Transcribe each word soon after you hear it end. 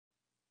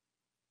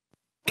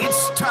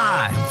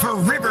Time for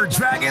River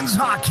Dragons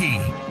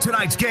Hockey.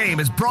 Tonight's game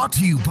is brought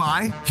to you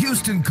by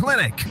Houston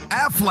Clinic,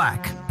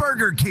 Aflac,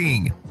 Burger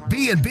King,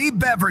 B&B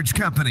Beverage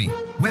Company,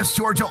 West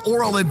Georgia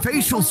Oral and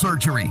Facial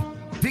Surgery,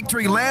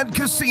 Victory Land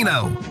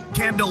Casino,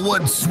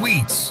 Candlewood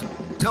Suites,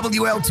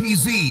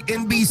 WLTZ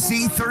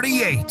NBC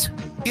 38,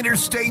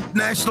 Interstate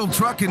National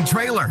Truck and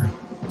Trailer,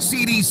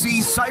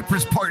 CDC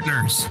Cypress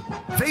Partners,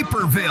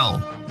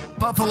 Vaporville,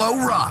 Buffalo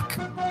Rock,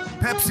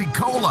 Pepsi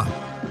Cola,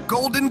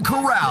 Golden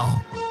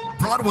Corral,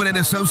 Broadwood and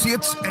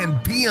Associates,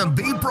 and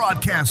B&B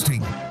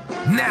Broadcasting.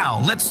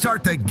 Now, let's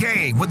start the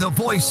game with the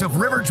voice of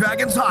River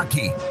Dragons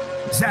Hockey,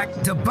 Zak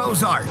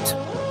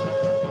DeBeaussaert.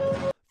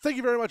 Thank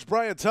you very much,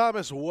 Brian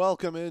Thomas.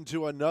 Welcome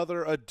into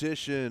another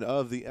edition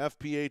of the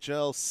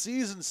FPHL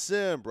Season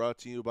Sim, brought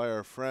to you by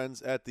our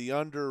friends at the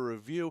Under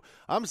Review.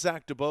 I'm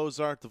Zak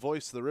DeBeaussaert, the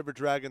voice of the River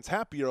Dragons.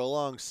 Happy you're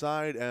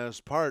alongside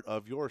as part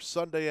of your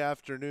Sunday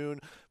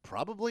afternoon,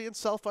 probably in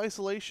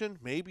self-isolation,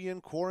 maybe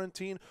in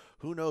quarantine.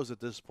 Who knows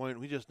at this point?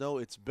 We just know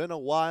it's been a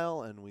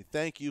while, and we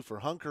thank you for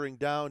hunkering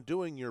down,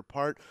 doing your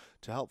part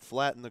to help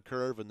flatten the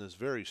curve in this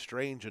very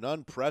strange and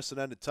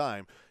unprecedented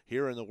time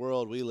here in the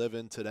world we live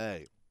in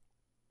today.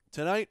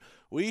 Tonight,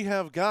 we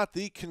have got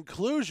the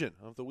conclusion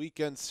of the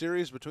weekend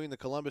series between the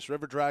Columbus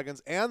River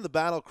Dragons and the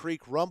Battle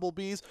Creek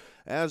Rumblebees.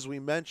 As we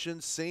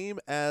mentioned, same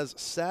as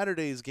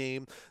Saturday's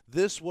game,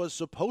 this was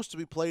supposed to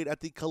be played at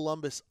the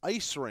Columbus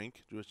Ice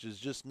Rink, which is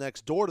just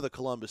next door to the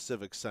Columbus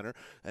Civic Center,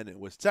 and it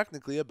was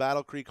technically a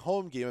Battle Creek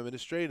home game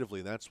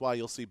administratively. That's why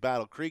you'll see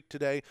Battle Creek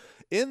today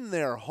in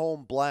their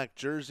home black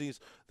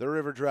jerseys, the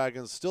River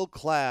Dragons still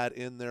clad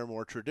in their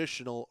more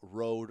traditional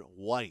road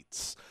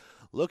whites.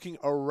 Looking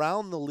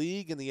around the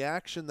league and the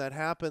action that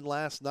happened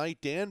last night,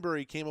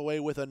 Danbury came away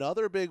with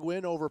another big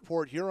win over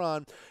Port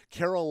Huron.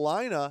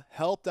 Carolina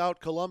helped out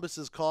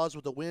Columbus's cause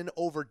with a win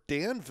over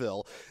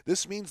Danville.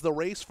 This means the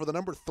race for the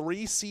number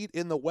 3 seed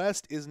in the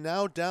West is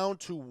now down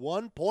to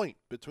 1 point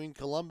between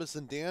Columbus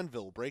and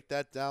Danville. We'll break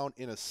that down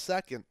in a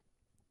second.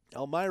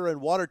 Elmira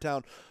and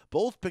Watertown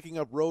both picking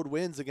up road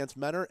wins against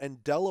Mentor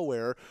and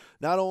Delaware.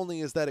 Not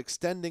only is that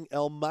extending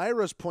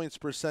Elmira's points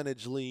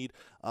percentage lead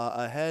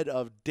ahead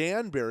of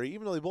Danbury,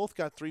 even though they both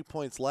got 3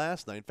 points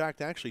last night. In fact,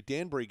 actually,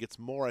 Danbury gets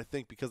more, I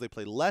think, because they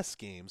play less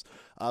games.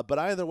 But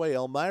either way,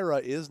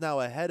 Elmira is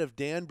now ahead of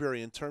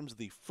Danbury in terms of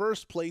the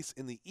first place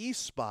in the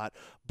East spot.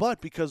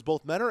 But because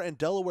both Mentor and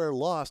Delaware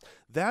lost,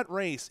 that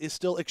race is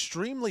still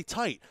extremely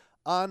tight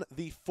on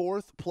the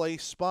 4th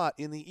place spot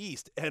in the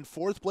East. And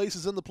 4th place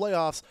is in the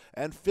playoffs,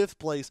 and 5th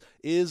place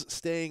is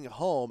staying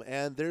home.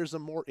 And there's a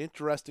more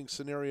interesting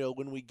scenario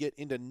when we get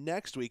into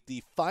next week,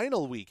 the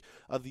final week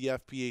of the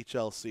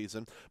FPHL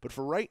season. But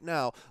for right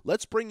now,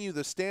 let's bring you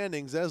the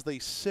standings as they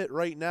sit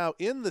right now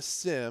in the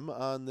sim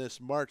on this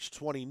March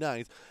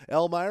 29th.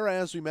 Elmira,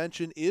 as we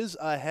mentioned, is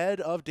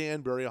ahead of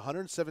Danbury,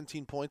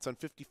 117 points on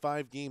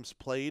 55 games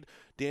played.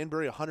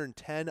 Danbury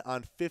 110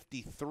 on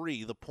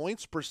 53. The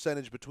points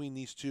percentage between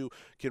these two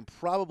can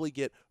probably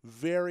get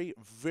very,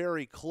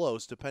 very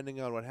close depending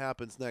on what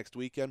happens next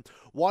weekend.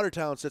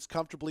 Watertown sits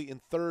comfortably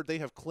in 3rd. They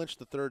have clinched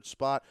the 3rd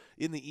spot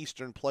in the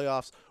Eastern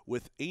playoffs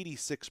with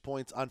 86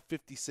 points on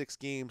 56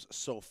 games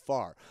so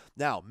far.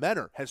 Now,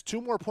 Mentor has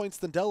 2 more points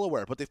than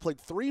Delaware, but they've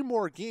played 3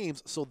 more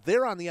games, so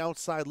they're on the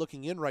outside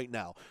looking in right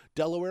now.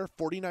 Delaware,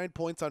 49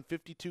 points on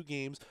 52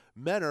 games.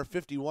 Mentor,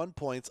 51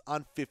 points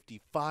on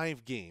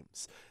 55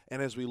 games.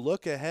 And as we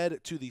look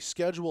ahead to the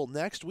schedule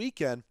next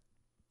weekend,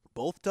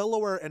 both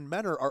Delaware and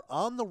Mentor are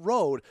on the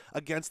road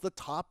against the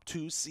top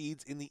 2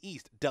 seeds in the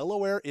East.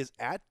 Delaware is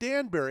at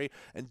Danbury,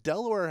 and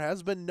Delaware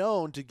has been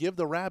known to give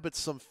the Rabbits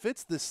some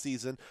fits this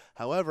season.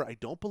 However, I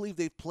don't believe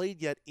they've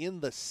played yet in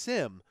the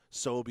sim,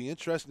 so it'll be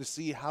interesting to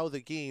see how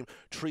the game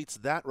treats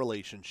that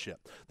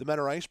relationship. The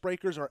Mentor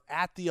Icebreakers are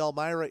at the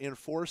Elmira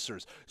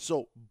Enforcers,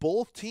 so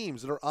both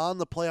teams that are on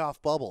the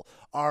playoff bubble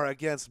are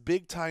against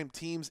big-time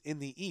teams in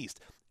the East.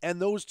 And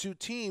those 2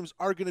 teams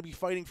are going to be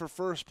fighting for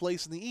first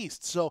place in the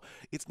East. So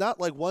it's not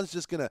like one's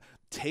just going to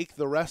take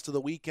the rest of the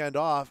weekend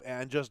off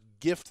and just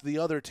gift the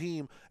other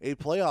team a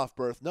playoff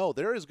berth. No,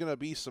 there is going to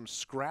be some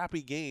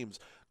scrappy games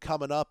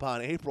coming up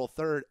on April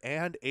 3rd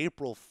and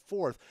April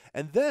 4th.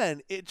 And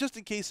then, just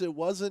in case it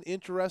wasn't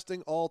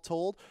interesting all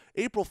told,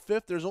 April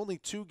 5th, there's only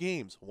 2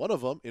 games. One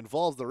of them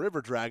involves the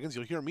River Dragons.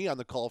 You'll hear me on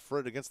the call for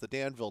it against the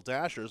Danville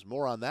Dashers.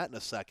 More on that in a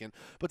second.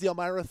 But the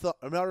Elmira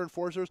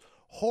Enforcers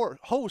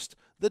host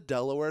the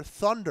Delaware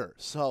Thunder.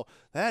 So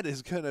that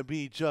is going to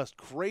be just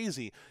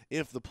crazy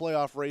if the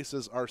playoff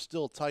races are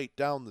still tight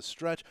down the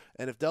stretch.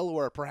 And if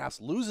Delaware perhaps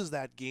loses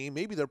that game,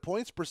 maybe their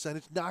points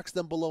percentage knocks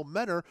them below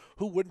Mentor,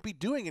 who wouldn't be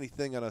doing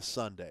anything on a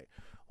Sunday.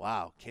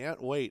 Wow,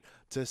 can't wait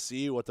to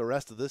see what the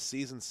rest of this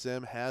season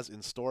sim has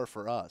in store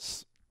for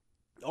us.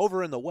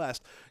 Over in the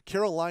West,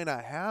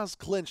 Carolina has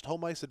clinched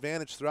home ice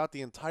advantage throughout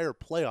the entire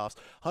playoffs.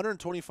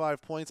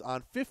 125 points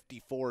on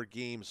 54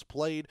 games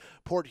played.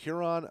 Port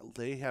Huron,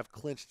 they have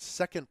clinched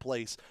second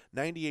place,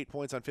 98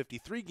 points on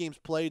 53 games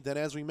played. Then,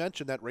 as we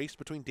mentioned, that race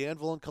between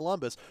Danville and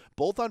Columbus,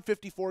 both on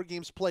 54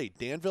 games played.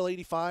 Danville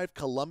 85,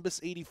 Columbus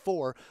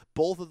 84.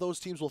 Both of those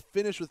teams will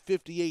finish with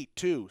 58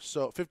 too.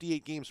 So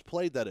 58 games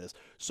played, that is.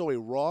 So a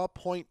raw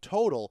point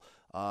total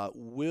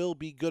will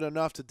be good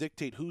enough to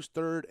dictate who's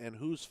third and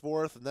who's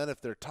fourth, and then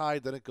if they're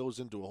tied, then it goes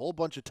into a whole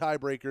bunch of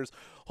tiebreakers.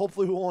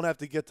 Hopefully we won't have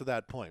to get to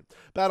that point.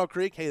 Battle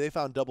Creek, hey, they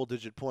found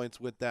double-digit points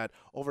with that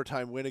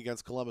overtime win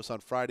against Columbus on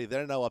Friday.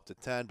 They're now up to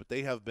 10, but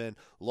they have been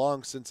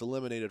long since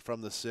eliminated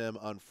from the sim,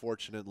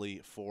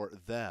 unfortunately for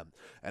them.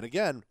 And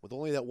again, with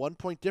only that 1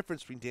 point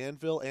difference between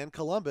Danville and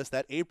Columbus,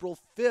 that April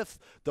 5th,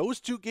 those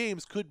two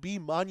games could be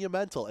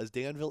monumental as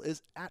Danville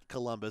is at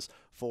Columbus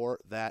for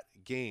that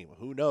game.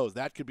 Who knows?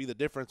 That could be the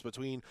difference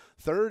between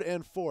third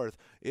and fourth.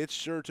 It's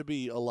sure to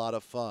be a lot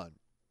of fun.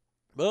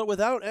 But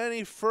without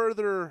any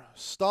further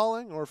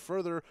stalling or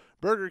further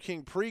Burger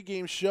King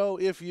pregame show,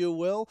 if you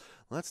will,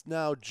 let's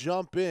now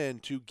jump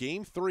into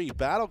Game 3,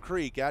 Battle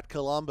Creek at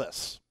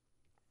Columbus.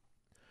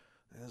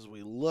 As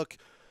we look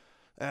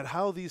at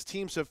how these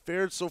teams have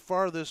fared so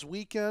far this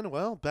weekend,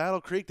 well, Battle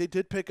Creek, they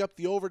did pick up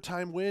the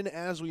overtime win,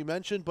 as we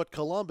mentioned, but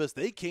Columbus,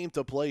 they came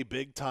to play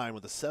big time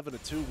with a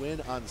 7-2 win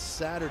on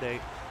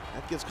Saturday.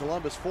 That gives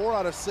Columbus 4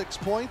 out of 6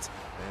 points,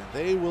 and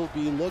they will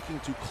be looking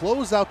to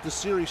close out the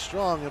series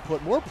strong and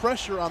put more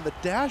pressure on the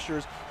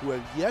Dashers, who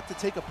have yet to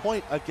take a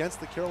point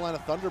against the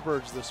Carolina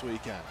Thunderbirds this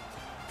weekend.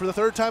 For the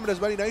third time in as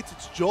many nights,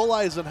 it's Joel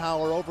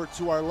Eisenhower over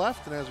to our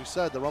left, and as we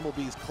said, the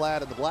Rumblebees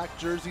clad in the black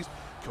jerseys.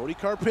 Cody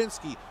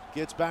Karpinski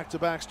gets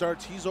back-to-back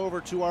starts. He's over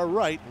to our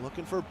right,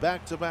 looking for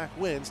back-to-back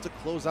wins to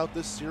close out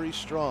this series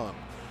strong.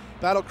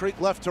 Battle Creek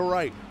left to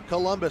right,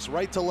 Columbus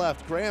right to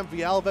left, Graham v.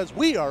 Alves.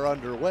 We are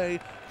underway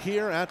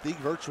here at the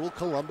virtual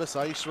Columbus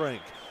Ice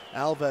Rink.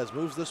 Alves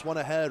moves this one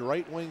ahead,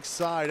 right wing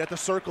side at the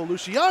circle.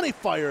 Luciani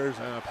fires,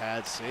 and a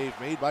pad save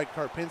made by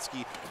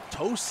Karpinski.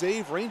 Toe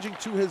save ranging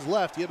to his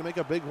left. He had to make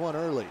a big one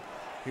early.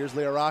 Here's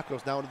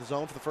Learakos now into the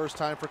zone for the first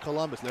time for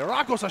Columbus.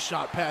 Learakos a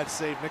shot, pad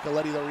save.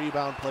 Nicoletti the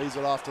rebound, plays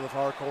it off to the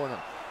far corner.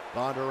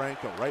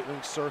 Bondarenko, right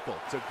wing circle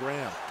to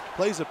Graham.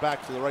 Plays it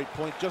back to the right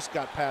point, just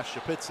got past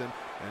Shapitzin,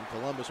 and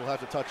Columbus will have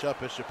to touch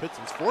up as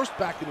Shapitzin's forced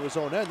back into his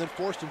own end, then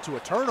forced into a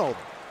turnover.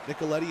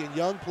 Nicoletti and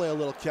Young play a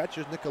little catch.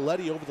 Here's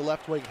Nicoletti over the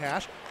left wing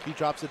hash. He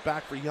drops it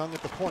back for Young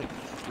at the point.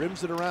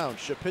 Rims it around.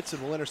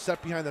 Shapitzin will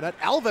intercept behind the net.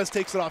 Alves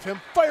takes it off him,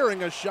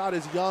 firing a shot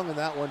is Young, and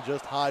that one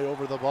just high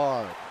over the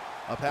bar.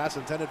 A pass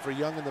intended for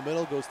Young in the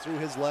middle goes through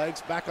his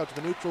legs, back out to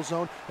the neutral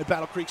zone, and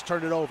Battle Creek's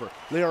turned it over.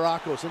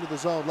 Learakos into the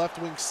zone,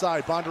 left wing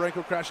side.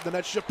 Bondarenko crashing the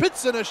net.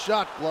 Shapitzin a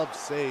shot, glove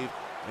save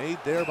made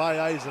there by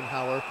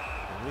Eisenhower,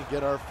 and we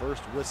get our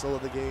first whistle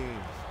of the game.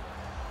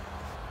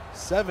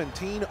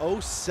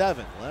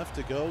 17:07 left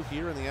to go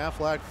here in the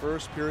Aflac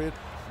first period.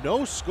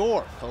 No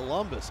score,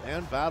 Columbus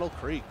and Battle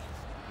Creek.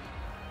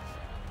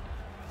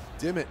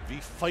 Dimmitt v.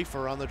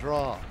 Pfeiffer on the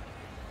draw.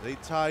 They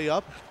tie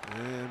up,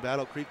 and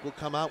Battle Creek will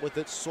come out with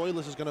it.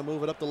 Soilis is going to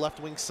move it up the left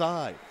wing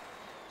side.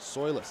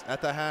 Soilis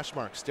at the hash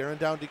mark, staring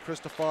down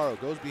DeCristofaro,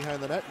 goes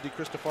behind the net, and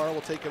DeCristofaro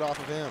will take it off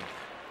of him.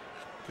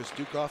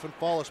 Kostukov and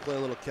Fallis play a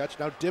little catch.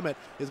 Now Dimmitt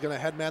is going to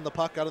headman the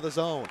puck out of the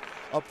zone.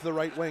 Up to the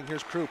right wing,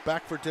 here's Krupp,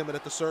 back for Dimmitt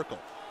at the circle.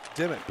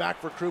 Dimmitt back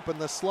for Krupp in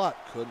the slot.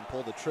 Couldn't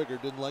pull the trigger,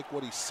 didn't like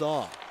what he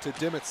saw. To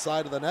Dimmitt's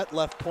side of the net,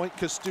 left point,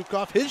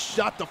 Kostukov. His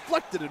shot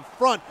deflected in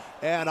front,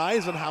 and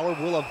Eisenhower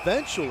will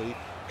eventually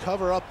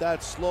cover up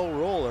that slow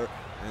roller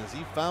as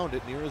he found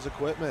it near his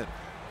equipment.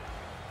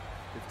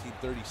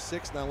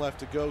 15:36 now left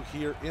to go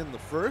here in the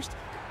first.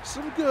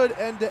 Some good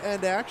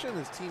end-to-end action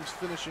as teams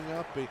finishing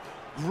up a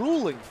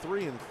grueling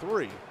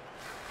 3-3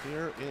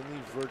 here in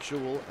the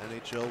virtual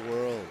NHL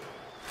world.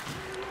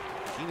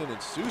 Keenan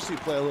and Susie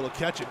play a little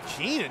catch, and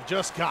Keenan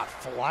just got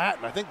flat,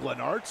 and I think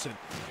Lennartson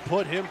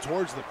put him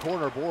towards the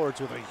corner boards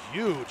with a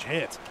huge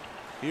hit.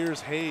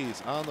 Here's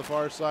Hayes on the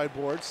far side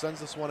board, sends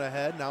this one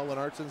ahead. Now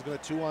Lennartson's going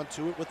to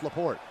 2-on-2 it with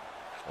Laporte.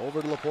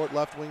 Over to Laporte,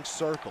 left wing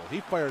circle. He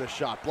fired a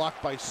shot,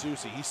 blocked by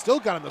Susie. He's still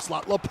got in the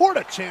slot. Laporte,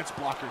 a chance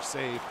blocker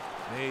save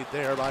made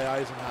there by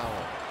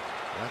Eisenhower.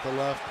 At the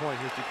left point,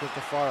 here's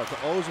DeCristofaro to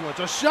Ozolin.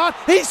 A shot,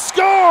 he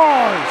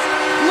scores!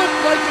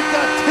 Looked like it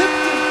got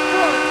tipped in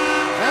front,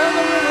 and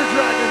the River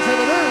Dragons have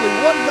an early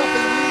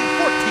 1-0 lead,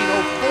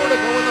 14:04 to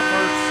go in the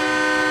first.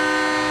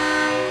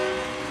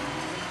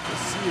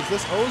 Let's see, is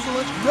this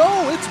Ozolin?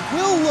 No, it's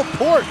Will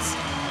Laporte.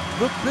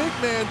 The big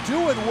man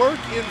doing work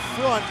in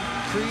front,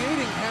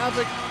 creating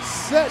havoc,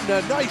 setting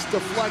a nice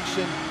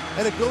deflection,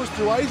 and it goes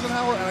through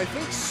Eisenhower, and I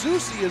think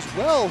Susie as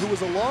well, who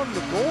was along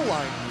the goal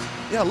line.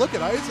 Yeah, look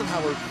at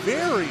Eisenhower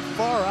very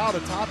far out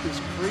atop his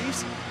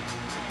crease.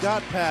 It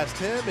got past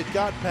him, it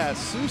got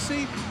past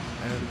Susie,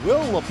 and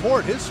Will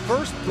Laporte, his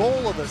first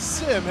goal of the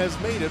sim, has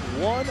made it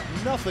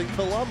 1-0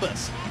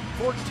 Columbus.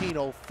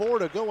 14:04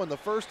 to go in the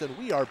first, and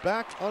we are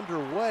back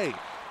underway.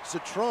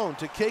 Citrone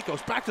to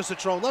Keikos, back to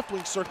Citrone, left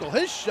wing circle,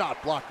 his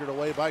shot blocked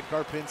away by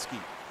Karpinski.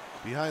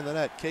 Behind the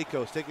net,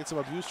 Keiko's taking some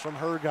abuse from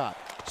Hergot.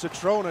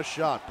 Citrona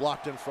shot,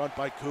 blocked in front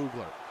by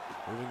Kugler.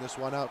 Moving this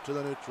one out to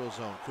the neutral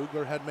zone.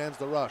 Kugler headmans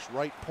the rush,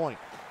 right point.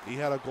 He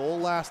had a goal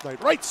last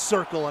night, right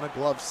circle, and a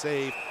glove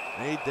save.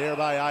 Made there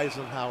by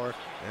Eisenhower,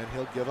 and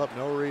he'll give up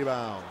no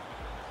rebound.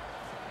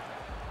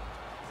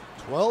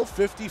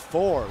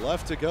 12:54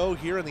 left to go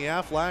here in the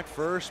Aflac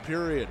first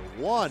period.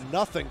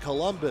 1-0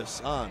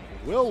 Columbus on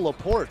Will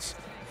Laporte's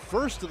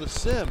first of the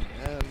sim,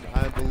 and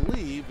I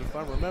believe, if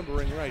I'm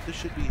remembering right, this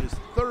should be his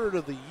third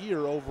of the year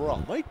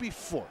overall. Might be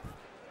fourth.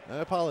 I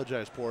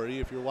apologize,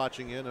 Porty, if you're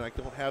watching in and I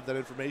don't have that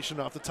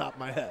information off the top of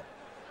my head.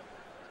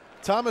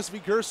 Thomas v.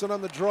 Gerson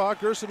on the draw.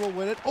 Gerson will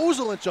win it.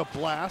 Ozelinch a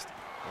blast.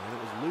 And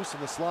it was loose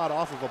in the slot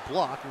off of a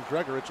block, and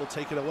Gregorich will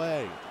take it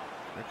away.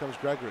 Here comes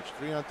Gregorich,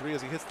 3-on-3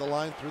 as he hits the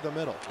line through the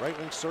middle. Right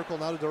wing circle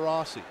now to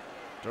DeBeaussaert.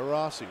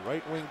 DeBeaussaert,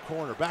 right wing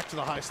corner, back to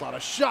the high slot. A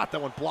shot,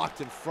 that one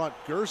blocked in front.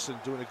 Gerson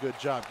doing a good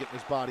job getting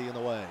his body in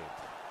the way.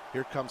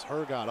 Here comes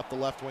Hergot up the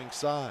left wing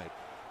side.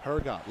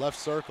 Hergot, left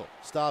circle,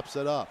 stops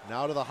it up.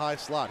 Now to the high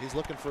slot. He's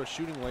looking for a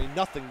shooting lane.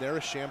 Nothing there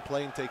as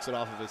Champlain takes it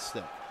off of his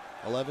stick.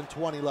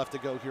 11:20 left to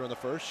go here in the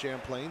first.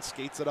 Champlain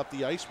skates it up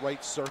the ice,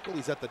 right circle.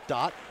 He's at the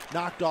dot,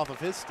 knocked off of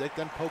his stick,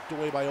 then poked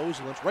away by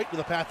Ozelinch, right to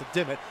the path of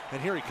Dimmitt,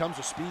 and here he comes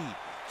with speed.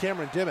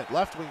 Cameron Dimmitt,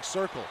 left wing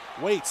circle,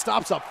 waits,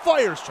 stops up,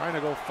 fires, trying to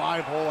go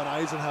 5-hole, and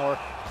Eisenhower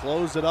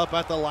closed it up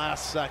at the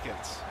last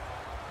seconds.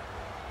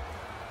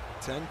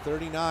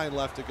 10:39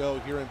 left to go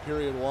here in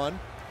period one.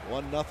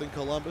 1-0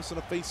 Columbus, and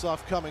a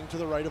face-off coming to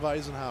the right of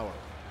Eisenhower.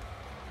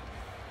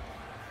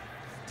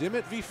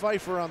 Dimmitt v.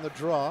 Pfeiffer on the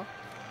draw.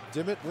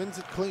 Dimmitt wins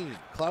it clean.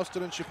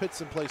 Klauston and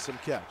Shapitzin play some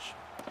catch.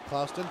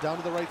 Klauston down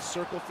to the right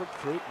circle for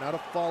Krug. Now to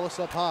Fallis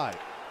up high.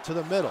 To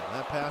the middle.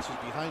 That pass was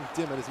behind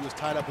Dimmitt as he was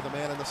tied up with a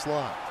man in the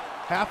slot.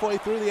 Halfway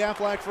through the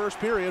Aflac first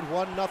period,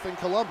 1-0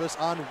 Columbus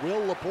on Will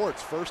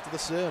Laporte's first of the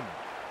sim.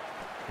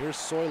 Here's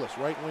Soilis,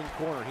 right wing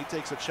corner. He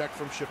takes a check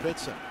from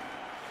Shapitzin.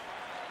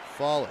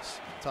 Fallis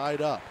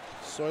tied up.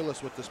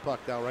 Soilis with this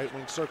puck down right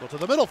wing circle. To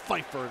the middle,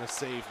 Pfeiffer, and a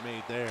save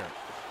made there.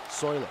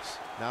 Soilis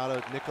now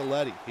to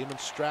Nicoletti. Him and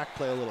Strack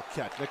play a little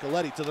catch.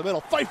 Nicoletti to the middle.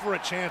 Pfeiffer a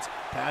chance.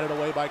 Patted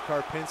away by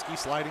Karpinski,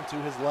 sliding to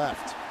his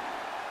left.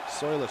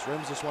 Soilis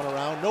rims this one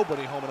around.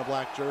 Nobody home in a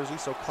black jersey,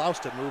 so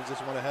Klauston moves this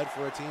one ahead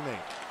for a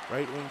teammate.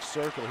 Right wing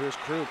circle. Here's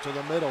Krug to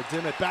the middle.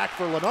 Dimmitt back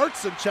for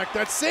Lennartson. Check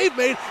that save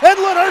made, and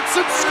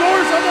Lennartson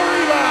scores on the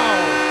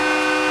rebound.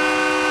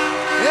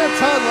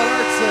 Anton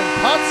Lennartson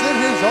pops in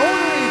his own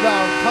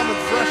rebound, coming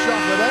fresh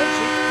off the bench.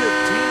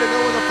 8:15 to go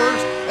in the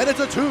first, and it's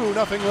a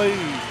 2-0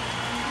 lead.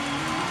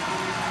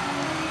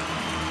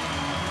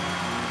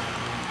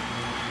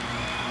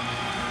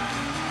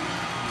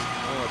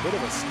 A bit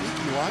of a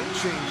sneaky line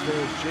change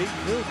there as Jake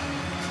Krug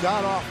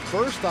got off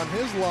first on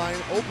his line,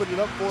 opened it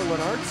up for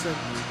Lennartson.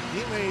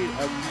 He made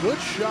a good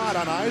shot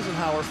on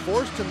Eisenhower,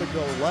 forced him to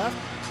go left,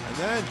 and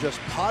then just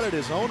potted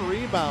his own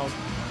rebound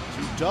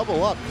to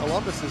double up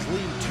Columbus's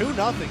lead.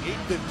 2-0,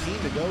 8:15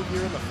 to go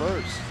here in the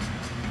first.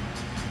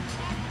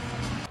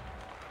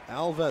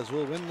 Alves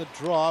will win the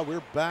draw.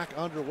 We're back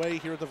underway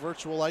here at the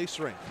virtual ice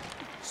rink.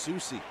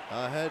 Susi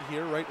ahead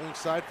here, right wing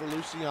side for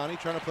Luciani,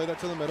 trying to play that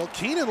to the middle.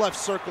 Keenan left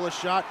circle a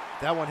shot.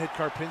 That one hit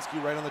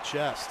Karpinski right on the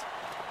chest.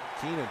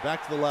 Keenan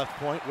back to the left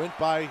point, went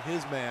by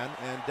his man,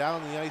 and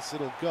down the ice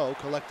it'll go,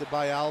 collected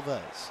by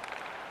Alves.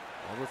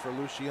 Over for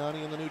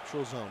Luciani in the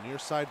neutral zone. Near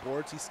side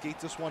boards, he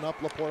skates this one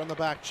up. Laporte on the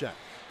back check.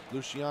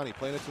 Luciani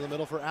playing it to the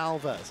middle for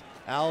Alves.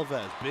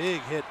 Alves, big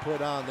hit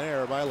put on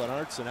there by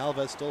Lennartson.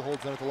 Alves still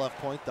holds in at the left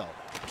point though.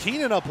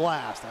 Keenan a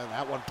blast, and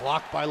that one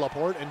blocked by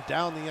Laporte, and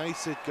down the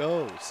ice it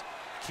goes.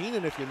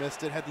 Keenan, if you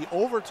missed it, had the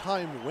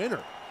overtime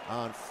winner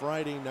on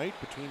Friday night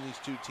between these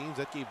two teams.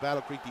 That gave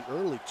Battle Creek the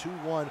early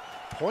 2-1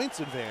 points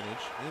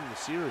advantage in the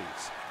series.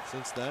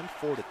 Since then,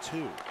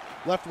 4-2.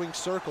 Left wing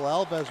circle,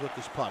 Alves with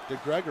this puck. To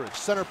Gregorich,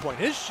 center point.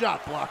 His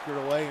shot blocked it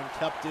away and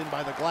kept in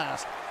by the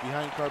glass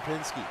behind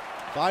Karpinski.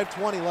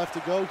 5:20 left to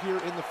go here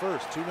in the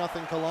first.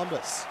 2-0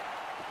 Columbus.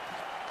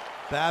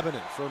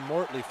 Babinen for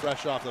Mortley,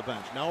 fresh off the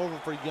bench. Now over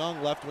for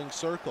Young, left wing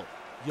circle.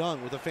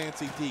 Young with a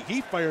fancy deke.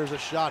 He fires a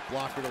shot,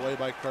 blocked it away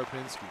by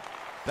Karpinski.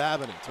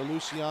 Babinen to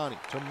Luciani,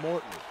 to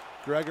Mortley.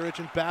 Gregorich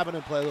and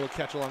Babinen play a little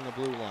catch along the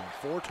blue line.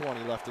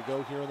 4:20 left to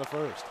go here in the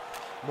first.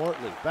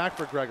 Mortley back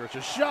for Gregorich.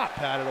 A shot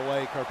patted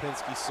away.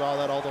 Karpinski saw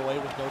that all the way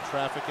with no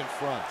traffic in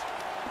front.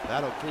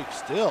 Battle Creek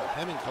still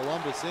hemming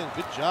Columbus in.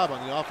 Good job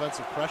on the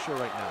offensive pressure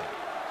right now.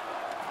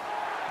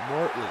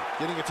 Mortley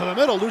getting it to the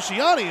middle.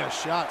 Luciani, a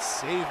shot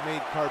save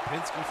made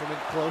Karpinski from in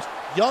close.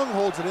 Young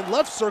holds it in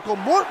left circle.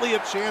 Mortley a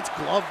chance,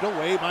 gloved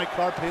away by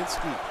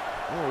Karpinski.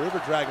 Oh,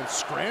 River Dragons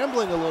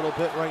scrambling a little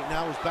bit right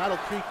now as Battle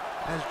Creek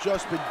has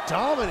just been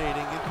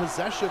dominating in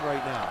possession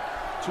right now.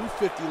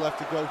 2:50 left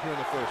to go here in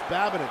the first.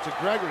 Babinen to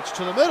Gregorich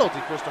to the middle.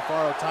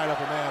 DeCristofaro tied up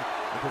a man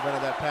and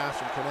prevented that pass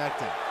from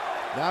connecting.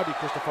 Now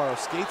DeCristofaro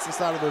skates this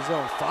out of the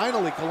zone.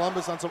 Finally,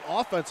 Columbus on some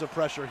offensive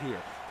pressure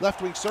here.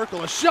 Left wing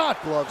circle, a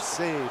shot, glove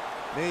save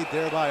made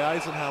there by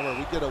Eisenhower.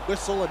 We get a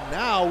whistle, and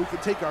now we can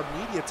take our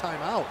media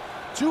timeout.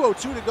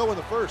 2:02 to go in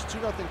the first.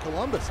 2-0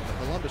 Columbus on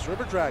the Columbus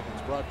River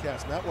Dragons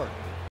Broadcast Network.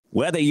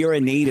 Whether you're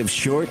in need of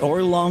short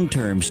or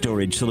long-term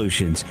storage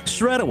solutions,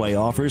 Shredaway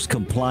offers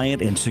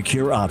compliant and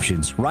secure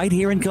options right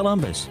here in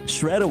Columbus.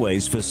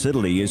 Shredaway's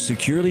facility is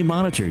securely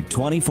monitored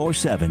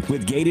 24/7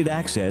 with gated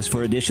access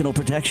for additional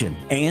protection.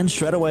 And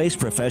Shredaway's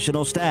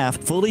professional staff,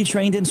 fully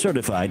trained and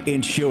certified,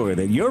 ensure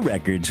that your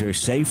records are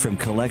safe from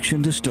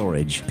collection to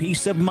storage.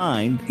 Peace of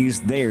mind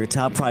is their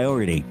top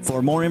priority.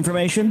 For more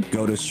information,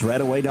 go to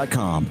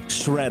shredaway.com.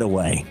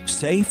 Shredaway,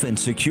 safe and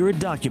secure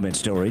document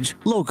storage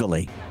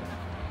locally.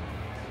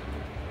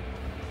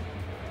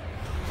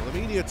 The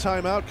media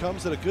timeout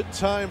comes at a good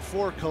time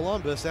for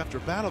Columbus after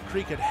Battle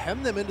Creek had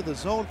hemmed them into the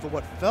zone for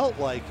what felt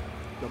like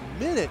a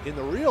minute in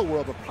the real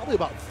world, but probably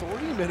about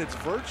 3 minutes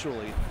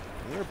virtually.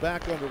 And they're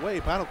back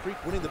underway. Battle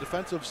Creek winning the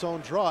defensive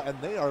zone draw,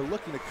 and they are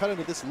looking to cut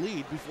into this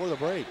lead before the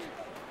break.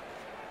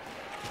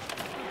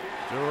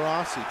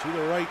 DeBeaussaert to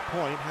the right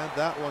point, had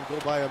that one go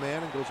by a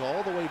man and goes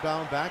all the way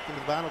bound back into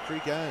the Battle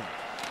Creek end.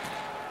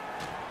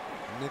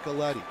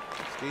 Nicoletti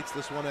skates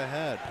this one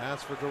ahead.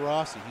 Pass for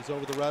DeBeaussaert. He's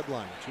over the red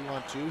line.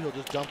 2-on-2. He'll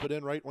just dump it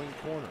in right wing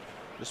corner.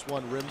 This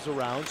one rims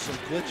around. Some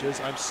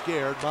glitches. I'm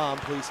scared. Mom,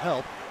 please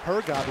help.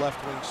 Hergott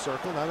left wing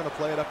circle. Now going to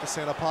play it up to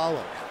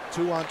Santapalo.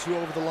 2-on-2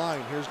 over the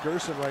line. Here's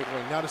Gerson right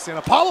wing. Now to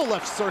Santapalo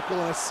left circle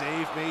and a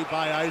save made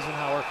by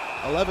Eisenhower.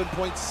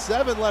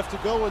 11.7 left to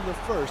go in the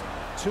first.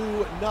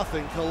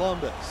 2-0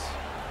 Columbus.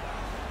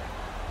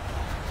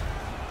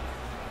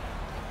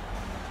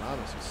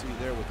 Thomas, you see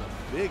there with a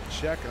big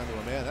check onto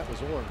a man. That was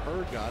Oren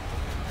Hergott.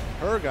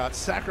 Hergott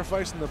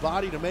sacrificing the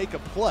body to make a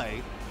play.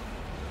 And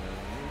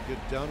you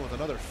get done with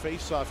another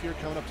face-off here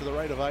coming up to the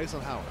right of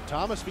Eisenhower.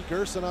 Thomas v.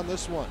 Gerson on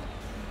this one.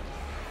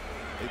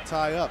 They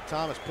tie up.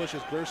 Thomas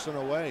pushes Gerson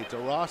away.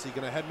 DeBeaussaert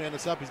going to headman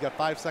this up. He's got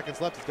 5 seconds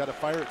left. He's got to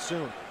fire it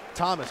soon.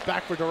 Thomas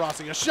back for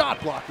DeBeaussaert. A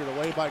shot blocked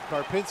away by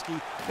Karpinski.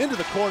 Into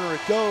the corner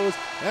it goes,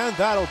 and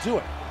that'll do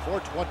it for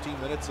 20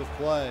 minutes of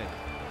play.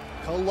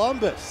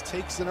 Columbus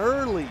takes an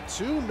early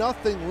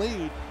 2-0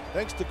 lead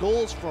thanks to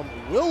goals from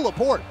Will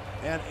Laporte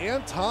and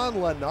Anton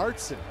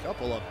Lennartson.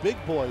 Couple of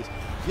big boys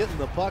getting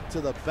the puck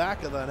to the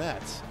back of the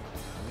net.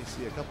 And we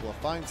see a couple of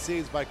fine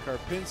saves by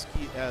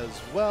Karpinski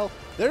as well.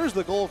 There's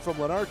the goal from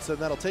Lennartson.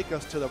 That'll take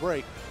us to the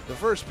break. The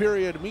first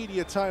period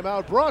media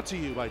timeout brought to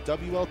you by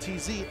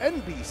WLTZ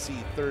NBC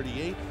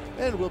 38.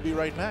 And we'll be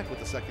right back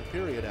with the second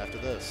period after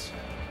this.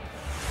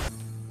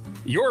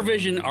 Your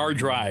vision, our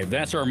drive.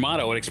 That's our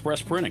motto at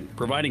Express Printing,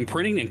 providing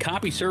printing and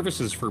copy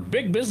services for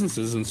big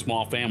businesses and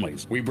small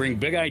families. We bring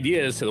big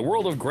ideas to the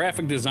world of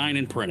graphic design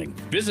and printing.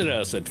 Visit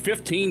us at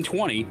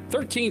 1520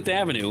 13th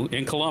Avenue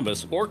in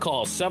Columbus or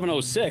call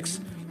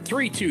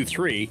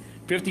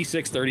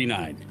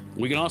 706-323-5639.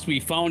 We can also be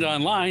found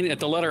online at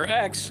the letter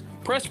X,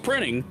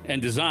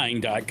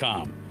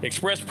 pressprintinganddesign.com.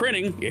 Express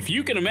Printing, if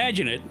you can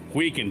imagine it,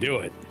 we can do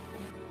it.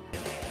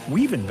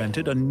 We've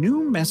invented a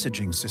new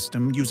messaging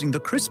system using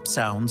the crisp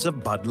sounds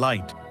of Bud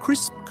Light.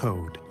 Crisp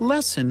Code.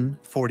 Lesson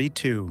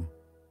 42.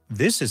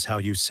 This is how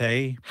you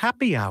say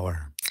happy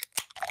hour.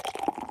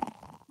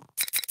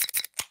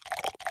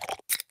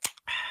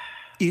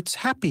 It's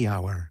happy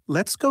hour.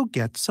 Let's go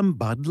get some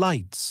Bud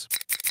Lights.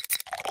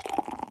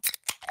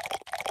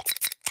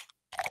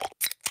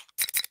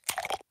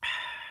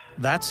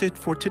 That's it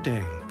for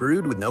today.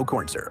 Brewed with no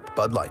corn syrup.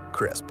 Bud Light.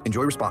 Crisp.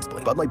 Enjoy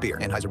responsibly. Bud Light Beer.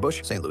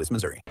 Anheuser-Busch, St. Louis,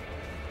 Missouri.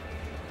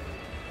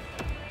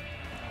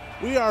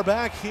 We are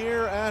back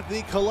here at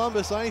the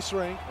Columbus Ice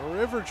Rink.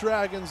 River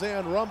Dragons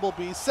and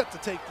Rumblebees set to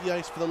take the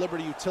ice for the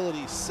Liberty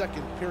Utilities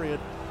second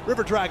period.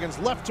 River Dragons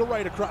left to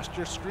right across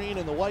your screen,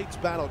 and the Whites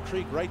Battle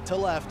Creek right to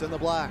left, and the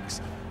Blacks.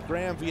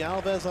 Graham v.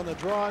 Alves on the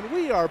draw, and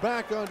we are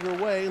back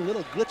underway.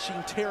 Little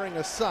glitching, tearing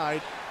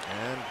aside,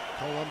 and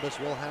Columbus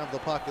will have the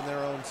puck in their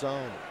own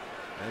zone.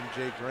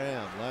 MJ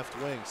Graham, left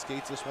wing,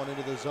 skates this one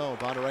into the zone.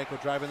 Bondarenko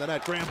driving the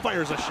net. Graham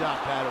fires a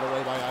shot, patted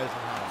away by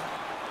Eisenhower.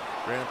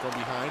 Graham from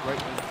behind, right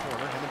in the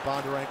corner. Him and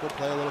Bondarenko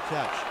play a little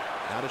catch.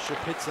 Now to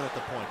Shapitsin at the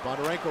point.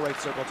 Bondarenko right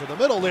circle to the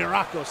middle.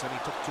 Lirakos, and he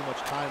took too much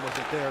time with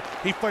it there.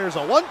 He fires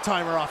a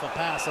one-timer off a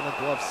pass and a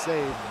glove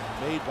save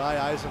made by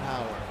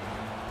Eisenhower.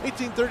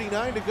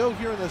 18:39 to go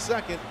here in the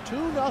second.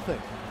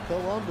 2-0.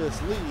 Columbus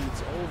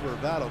leads over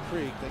Battle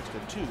Creek thanks to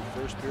 2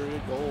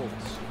 first-period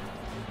goals.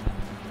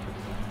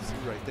 See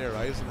right there,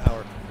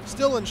 Eisenhower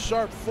still in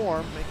sharp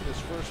form, making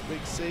his first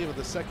big save of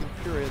the second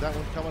period. That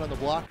one coming on the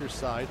blocker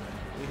side.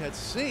 We had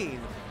seen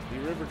the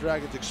River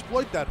Dragons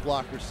exploit that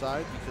blocker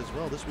side because,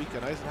 well, this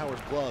weekend Eisenhower's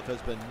glove has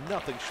been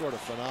nothing short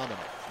of phenomenal.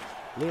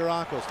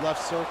 Lirakos,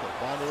 left circle.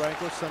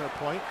 Bondarenko, center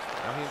point.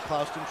 Now he and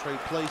Klauston trade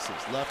places.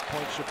 Left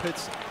point,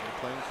 Shapitsin.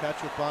 Playing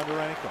catch with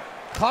Bondarenko.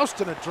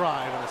 Klauston a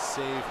drive and a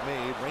save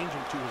made,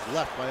 ranging to his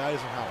left by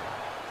Eisenhower.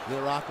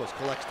 Lirakos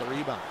collects the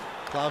rebound.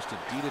 Klauston,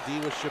 D-to-D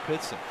with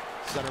Shapitsin.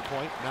 Center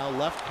point, now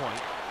left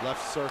point.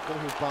 Left circle,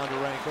 here's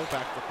Bondarenko.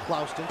 Back for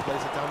Klauston,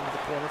 plays it down into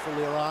the corner for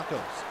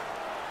Lirakos.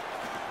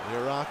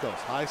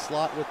 Lirakos, high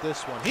slot with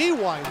this one. He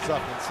winds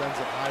up and sends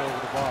it high over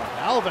the bar.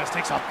 Alves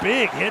takes a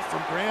big hit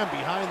from Graham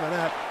behind the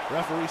net.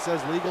 Referee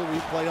says legal,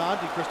 replay on.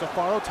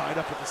 DeCristofaro tied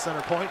up at the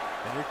center point,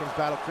 and here comes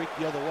Battle Creek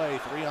the other way,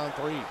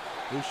 3-on-3.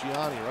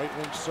 Luciani, right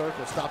wing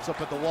circle, stops up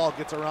at the wall,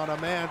 gets around a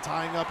man,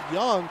 tying up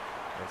Young,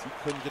 as he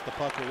couldn't get the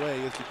puck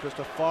away, as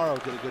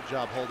DeCristofaro did a good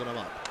job holding him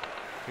up.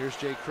 Here's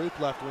Jay Krupp,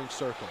 left wing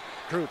circle.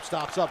 Krupp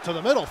stops up to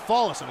the middle,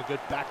 Follis, and a good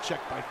back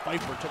check by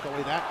Pfeiffer took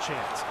away that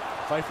chance.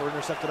 Pfeiffer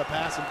intercepted a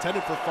pass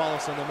intended for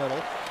Follis in the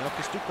middle. Now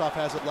Kostukov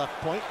has it left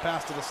point,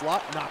 pass to the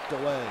slot, knocked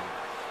away.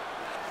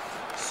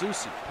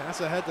 Susi,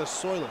 pass ahead to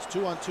Soilis,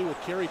 2-on-2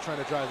 with Carey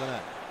trying to drive the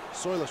net.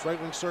 Soilis, right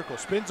wing circle,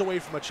 spins away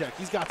from a check.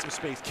 He's got some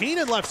space.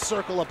 Keenan left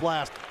circle, a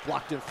blast,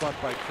 blocked in front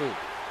by Krupp.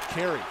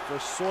 Carey for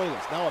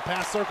Soilis. Now a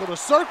pass circle to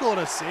circle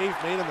and a save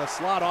made in the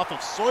slot off of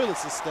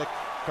Soilis' stick.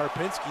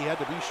 Karpinski had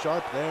to be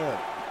sharp there.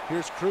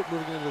 Here's Krupp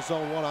moving into the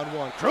zone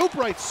one-on-one. Krupp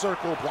right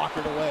circle, blocked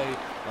it away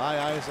by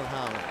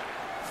Eisenhower.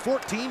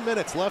 14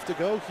 minutes left to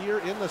go here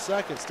in the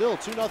second. Still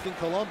 2-0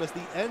 Columbus.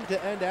 The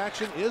end-to-end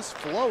action is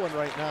flowing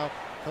right now.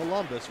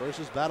 Columbus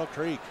versus Battle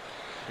Creek.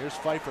 Here's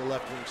Pfeiffer,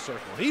 left wing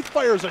circle. He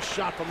fires a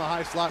shot from the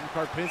high slot, and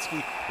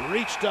Karpinski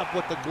reached up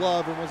with the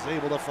glove and was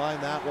able to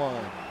find that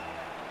one.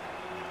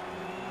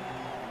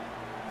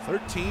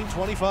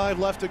 13:25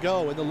 left to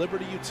go in the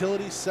Liberty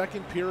Utilities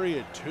second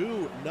period.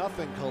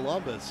 2-0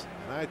 Columbus.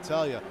 And I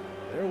tell you,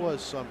 there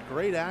was some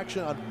great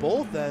action on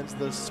both ends.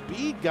 The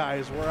speed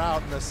guys were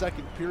out in the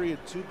second period,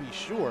 to be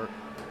sure.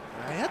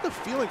 I had the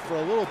feeling for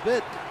a little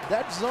bit,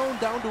 that zone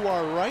down to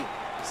our right,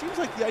 seems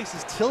like the ice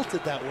is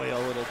tilted that way a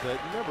little bit.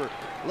 Remember,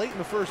 late in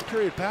the first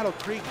period, Battle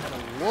Creek had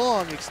a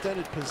long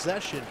extended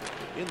possession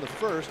in the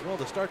first. Well,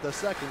 to start the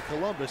second,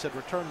 Columbus had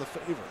returned the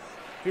favor.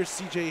 Here's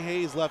C.J.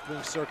 Hayes, left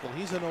wing circle.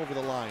 He's in over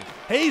the line.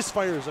 Hayes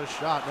fires a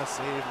shot, and a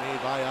save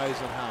made by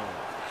Eisenhower.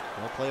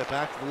 They'll play it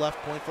back to the left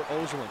point for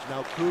Ozelinch.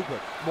 Now Kugler,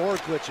 more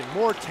glitching,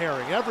 more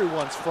tearing.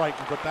 Everyone's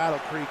frightened, but Battle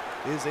Creek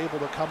is able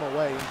to come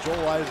away. And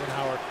Joel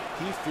Eisenhower,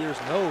 he fears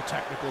no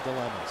technical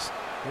dilemmas.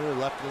 Here,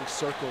 left wing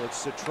circle,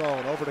 it's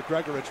Citrone. Over to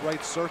Gregorich,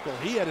 right circle.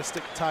 He had his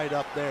stick tied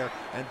up there,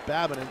 and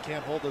Babinin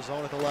can't hold the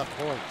zone at the left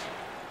point.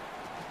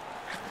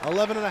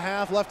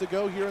 11.5 left to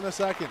go here in the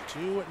second.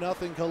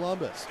 2-0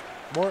 Columbus.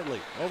 Mortley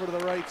over to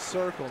the right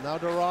circle. Now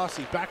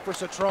DeRossi back for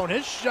Citrone.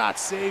 His shot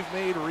save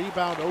made.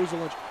 Rebound.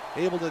 Ozelinch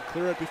able to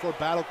clear it before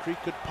Battle Creek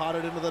could pot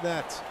it into the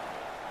net.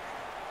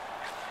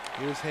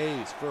 Here's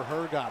Hayes for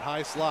Hergott.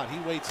 High slot. He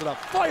waits it up.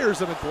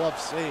 Fires and a glove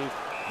save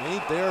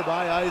made there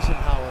by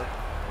Eisenhower.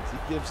 As he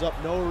gives up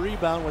no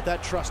rebound with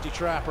that trusty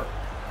trapper.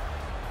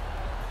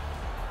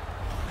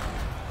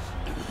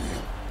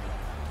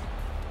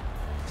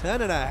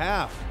 Ten and a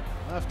half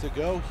left to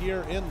go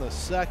here in the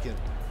second.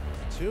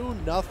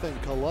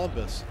 2-0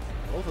 Columbus.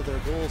 Both of their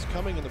goals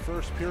coming in the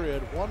first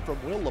period. One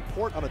from Will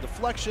Laporte on a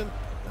deflection,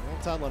 and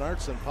Anton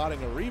Lennartson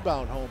potting a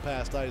rebound home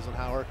past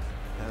Eisenhower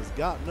has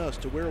gotten us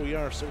to where we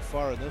are so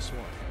far in this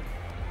one.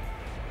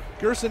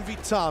 Gerson v.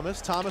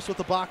 Thomas. Thomas with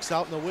the box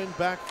out and the win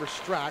back for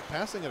Strack,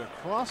 passing it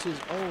across his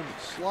own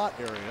slot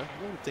area.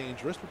 A little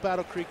dangerous, but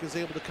Battle Creek is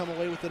able to come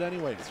away with it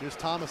anyways. Here's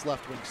Thomas,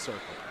 left wing circle.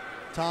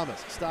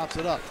 Thomas stops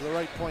it up to the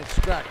right point.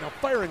 Strack now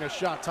firing a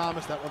shot.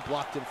 Thomas, that one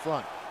blocked in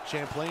front.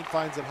 Champlain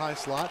finds it high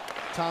slot.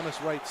 Thomas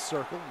right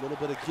circle. A little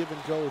bit of give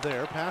and go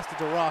there. Pass to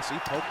DeRossi.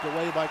 Poked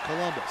away by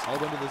Columbus.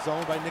 Held into the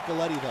zone by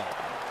Nicoletti though.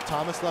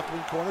 Thomas left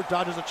wing corner.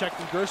 Dodges a check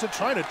from Gerson.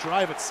 Trying to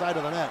drive it side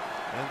of the net.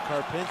 And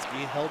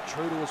Karpinski held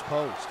true to his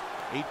post.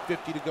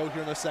 8:50 to go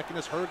here in the second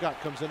as Hergott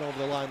comes in over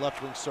the line,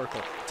 left wing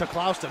circle. To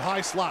Klauston,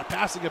 high slot,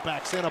 passing it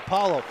back, San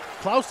Paulo.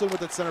 Klauston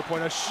with it center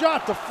point, a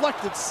shot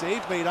deflected,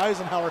 save made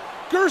Eisenhower.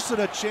 Gerson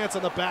a chance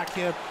on the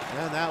backhand,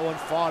 and that one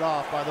fought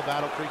off by the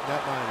Battle Creek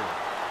netminder.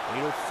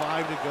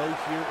 8:05 to go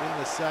here in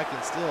the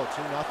second, still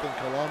 2-0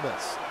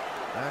 Columbus.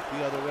 Back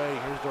the other way,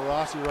 here's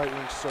DeRossi right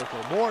wing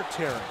circle, more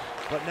tearing,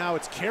 but now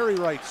it's Carey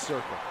right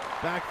circle.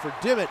 Back for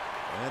Dimmitt,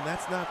 and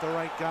that's not the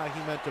right guy he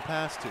meant to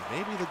pass to.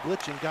 Maybe the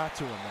glitching got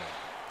to him there.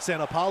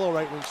 San Paulo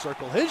right wing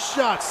circle. His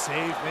shot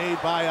save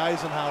made by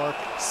Eisenhower.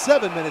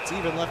 7 minutes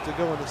even left to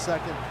go in the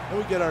second, and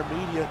we get our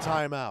media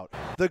timeout.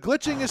 The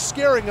glitching is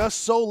scaring us,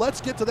 so let's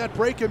get to that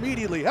break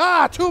immediately.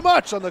 Too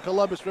much on the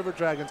Columbus River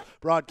Dragons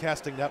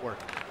Broadcasting Network.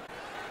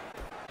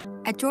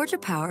 At Georgia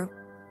Power,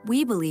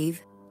 we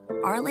believe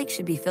our lake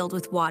should be filled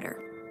with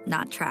water,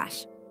 not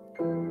trash.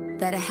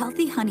 That a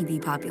healthy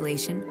honeybee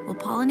population will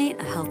pollinate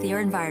a healthier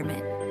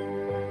environment.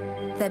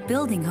 That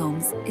building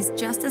homes is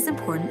just as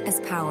important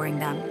as powering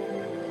them.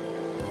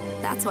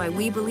 That's why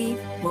we believe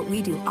what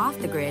we do off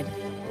the grid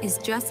is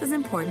just as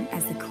important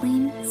as the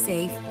clean,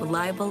 safe,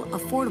 reliable,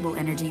 affordable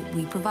energy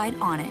we provide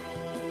on it.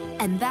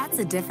 And that's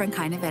a different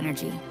kind of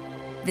energy.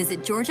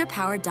 Visit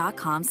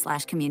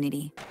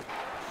georgiapower.com/community.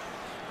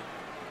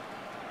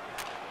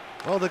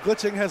 Well, the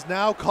glitching has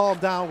now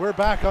calmed down. We're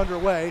back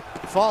underway.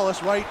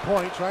 Follis, right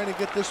point, trying to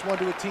get this one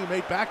to a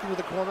teammate. Back into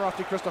the corner off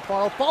to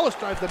Cristofaro. Follis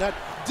drives the net.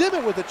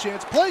 Dimmitt with a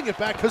chance, playing it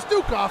back.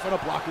 Kostukov and a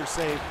blocker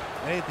save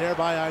made there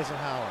by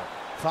Eisenhower.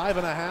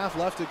 5.5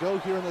 left to go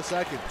here in the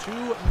second.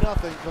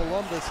 2-0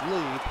 Columbus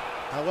lead.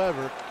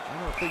 However, I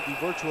don't think the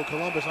virtual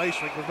Columbus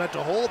ice rink was meant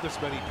to hold this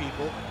many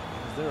people.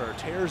 There are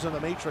tears in the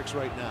matrix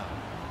right now.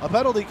 A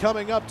penalty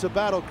coming up to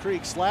Battle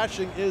Creek.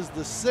 Slashing is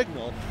the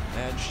signal,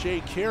 and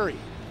Shea Carey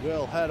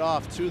will head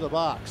off to the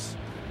box.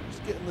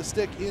 Just getting the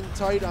stick in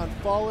tight on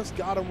Fallis,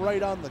 got him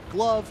right on the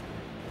glove.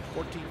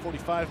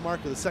 14:45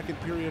 mark of the second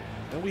period,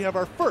 and we have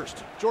our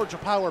first Georgia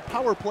Power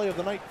play of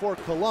the night for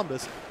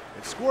Columbus.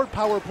 They've scored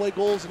power play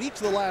goals in each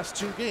of the last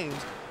 2 games.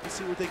 Let's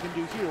see what they can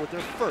do here with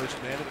their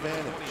first man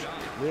advantage.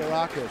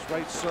 Learakos,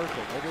 right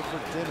circle, over for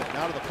Dimmitt,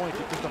 now to the point.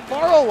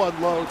 Cristofaro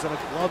unloads, and a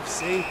glove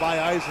save by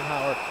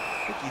Eisenhower.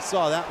 I think he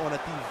saw that one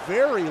at the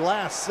very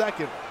last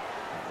second.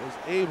 Was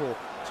able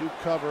to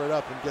cover it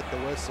up and get the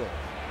whistle.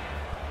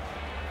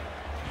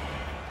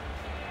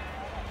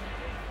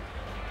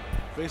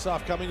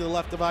 Face-off coming to the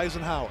left of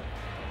Eisenhower.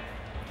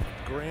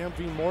 Graham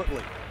v.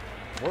 Mortley.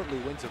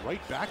 Mortley wins it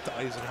right back to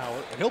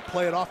Eisenhower, and he'll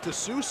play it off to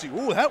Susi.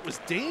 Ooh, that was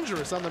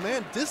dangerous on the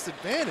man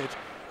disadvantage.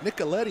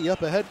 Nicoletti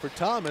up ahead for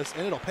Thomas,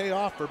 and it'll pay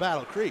off for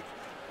Battle Creek.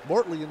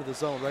 Mortley into the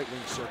zone, right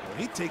wing circle.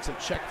 He takes a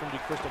check from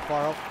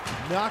DeCristofaro,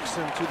 knocks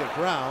him to the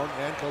ground,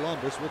 and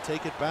Columbus will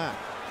take it back.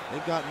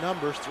 They've got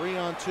numbers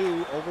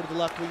 3-on-2 over to the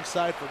left wing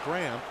side for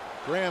Graham.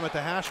 Graham at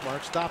the hash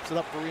mark stops it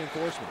up for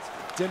reinforcements.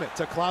 Dimmitt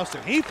to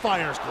Clauston. He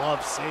fires,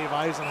 glove save.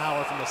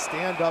 Eisenhower from the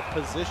stand-up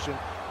position,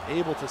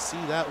 able to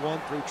see that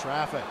one through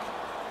traffic.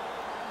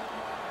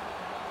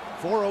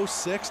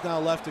 4:06 now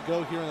left to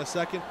go here in the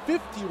second.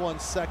 51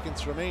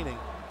 seconds remaining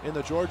in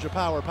the Georgia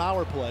Power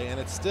play, and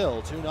it's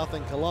still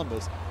 2-0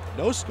 Columbus.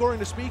 No scoring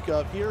to speak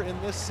of here in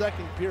this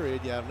second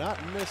period. You have not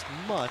missed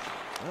much,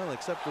 well,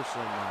 except for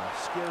some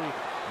scary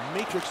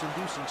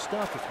matrix-inducing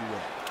stuff, if you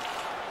will.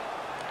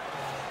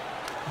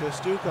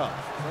 Kostukov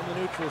from the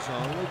neutral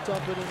zone will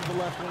dump it into the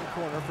left wing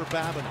corner for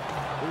Babin.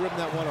 They rip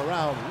that one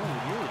around.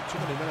 Ooh, you're too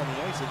many men on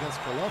the ice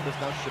against Columbus.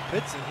 Now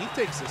Shapitzin, he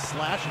takes a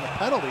slash and a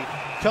penalty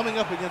coming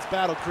up against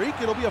Battle Creek.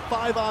 It'll be a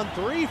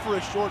 5-on-3 for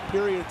a short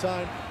period of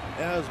time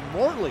as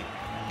Mortley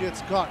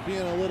gets caught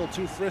being a little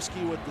too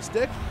frisky with the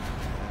stick,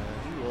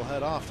 and he will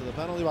head off to the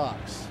penalty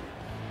box.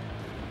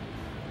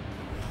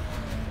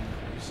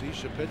 You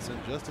see Shapitzin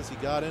just as he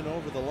got in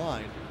over the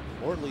line.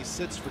 Mortley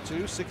sits for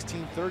 2,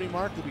 16:30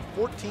 mark. There'll be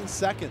 14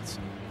 seconds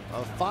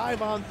of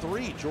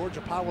 5-on-3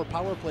 Georgia Power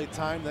play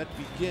time that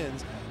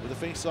begins with a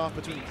face-off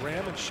between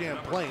Graham and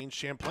Champlain.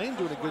 Champlain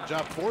doing a good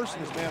job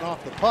forcing his man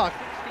off the puck.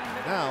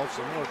 Now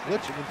some more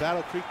glitching, and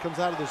Battle Creek comes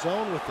out of the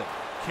zone with it.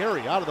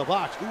 Carey out of the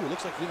box. Ooh,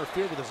 looks like he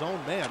interfered with his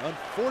own man.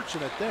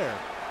 Unfortunate there.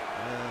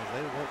 And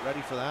they weren't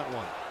ready for that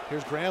one.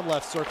 Here's Graham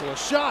left circle, a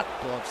shot.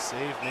 Glove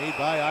save made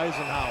by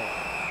Eisenhower.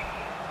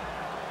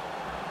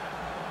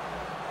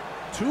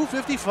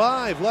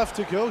 2:55 left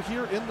to go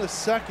here in the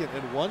second,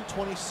 and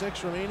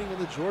 1:26 remaining in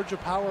the Georgia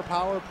Power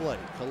play.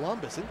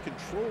 Columbus in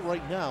control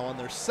right now on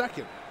their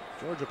second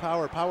Georgia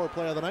Power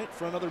play of the night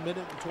for another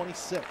minute and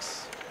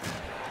 26.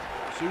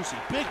 Susi,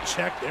 big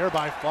check there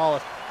by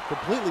Fallis.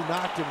 Completely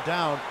knocked him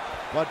down,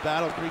 but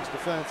Battle Creek's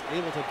defense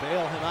able to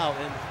bail him out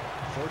and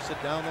force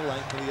it down the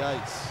length of the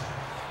ice.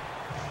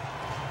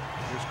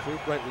 Here's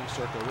Krupp, right wing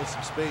circle with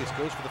some space.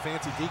 Goes for the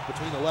fancy deke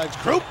between the legs.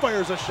 Krupp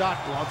fires a shot.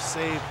 Glove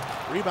save.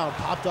 Rebound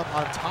popped up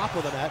on top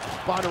of the net.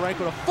 Bondarenko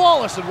to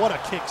Fallis, and what a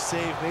kick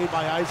save made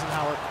by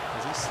Eisenhower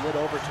as he slid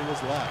over to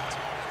his left.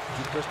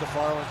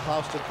 DeCristofaro and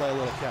Clauston play a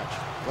little catch.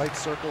 Right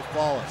circle,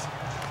 Fallis.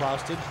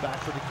 Clauston back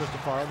for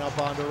DeCristofaro. Now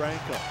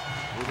Bondarenko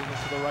moving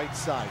into the right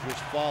side. Here's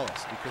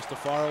Fallis.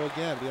 DeCristofaro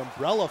again. The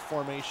umbrella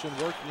formation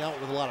working out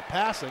with a lot of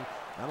passing.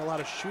 Not a lot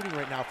of shooting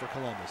right now for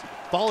Columbus.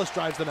 Fallis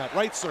drives the net,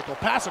 right circle,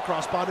 pass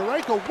across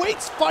Bondarenko,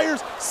 waits,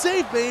 fires,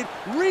 save made,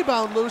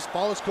 rebound loose.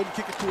 Fallis couldn't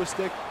kick it to a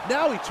stick.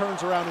 Now he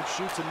turns around and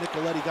shoots, and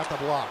Nicoletti got the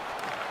block.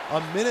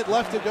 A minute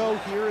left to go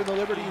here in the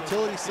Liberty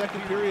Utilities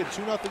second period.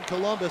 2-0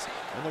 Columbus,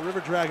 and the River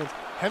Dragons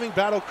having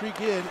Battle Creek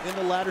in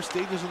the latter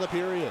stages of the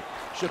period.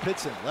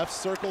 Shapitzin, left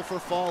circle for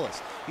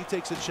Fallis. He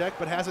takes a check,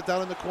 but has it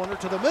down in the corner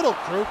to the middle.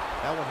 Crew.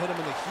 That one hit him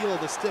in the heel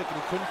of the stick,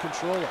 and he couldn't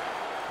control it.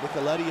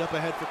 Nicoletti up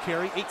ahead for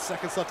Carey. 8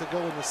 seconds left to go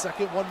in the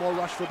second. One more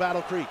rush for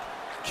Battle Creek.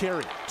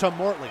 Carey to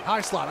Mortley. High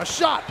slot. A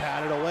shot.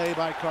 Patted away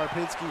by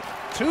Karpinski.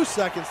 2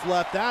 seconds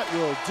left. That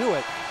will do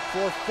it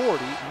for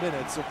 40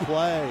 minutes of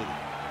play.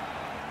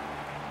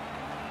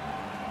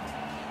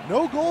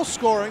 No goal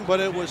scoring,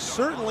 but it was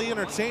certainly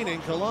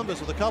entertaining.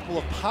 Columbus with a couple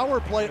of power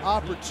play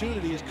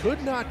opportunities.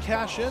 Could not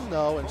cash in,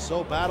 though, and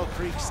so Battle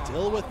Creek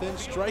still within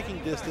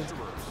striking distance.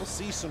 We'll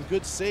see some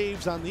good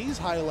saves on these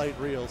highlight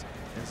reels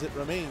as it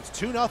remains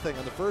 2-0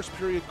 on the first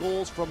period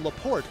goals from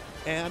Laporte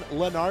and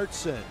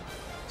Lennartson.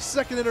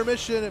 Second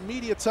intermission and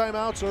media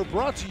timeouts are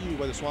brought to you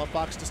by the Swamp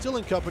Fox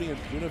Distilling Company in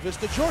Buena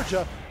Vista,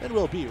 Georgia, and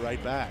we'll be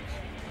right back.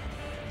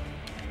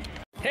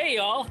 Hey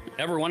y'all!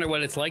 Ever wonder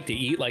what it's like to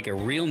eat like a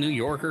real New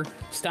Yorker?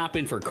 Stop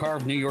in for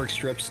carved New York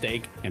strip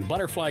steak and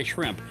butterfly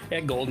shrimp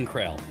at Golden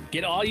Corral.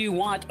 Get all you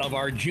want of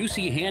our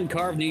juicy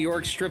hand-carved New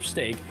York strip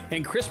steak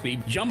and crispy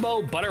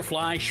jumbo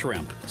butterfly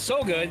shrimp.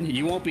 So good,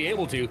 you won't be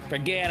able to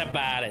forget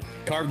about it.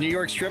 Carved New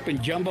York strip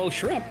and jumbo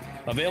shrimp.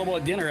 Available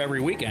at dinner every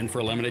weekend for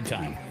a limited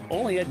time.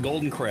 Only at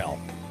Golden Corral.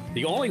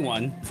 The only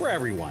one for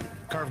everyone.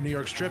 Carved New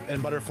York strip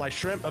and butterfly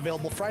shrimp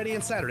available Friday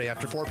and Saturday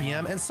after 4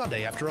 p.m. and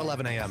Sunday after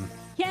 11 a.m.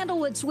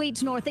 Candlewood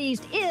Suites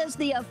Northeast is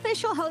the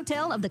official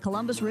hotel of the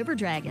Columbus River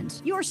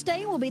Dragons. Your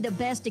stay will be the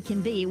best it can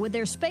be with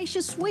their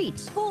spacious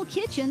suites, full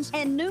kitchens,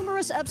 and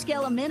numerous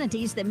upscale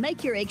amenities that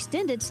make your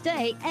extended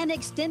stay an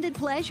extended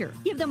pleasure.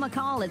 Give them a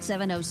call at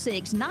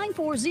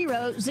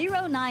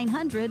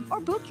 706-940-0900 or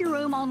book your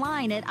room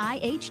online at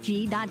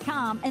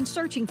ihg.com and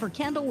searching for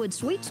Candlewood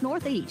Suites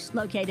Northeast.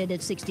 Located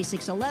at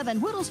 6611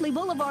 Whittlesley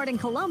Boulevard in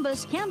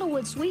Columbus,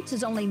 Candlewood Suites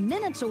is only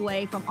minutes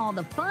away from all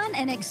the fun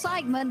and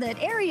excitement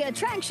that area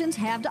attractions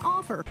have to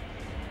offer.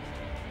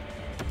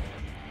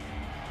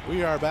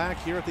 We are back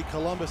here at the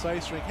Columbus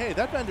Ice Rink. Hey,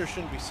 that vendor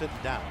shouldn't be sitting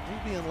down. He's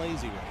being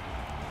lazy right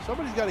now.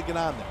 Somebody's got to get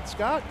on that.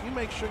 Scott, you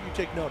make sure you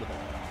take note of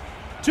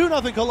that.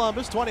 2-0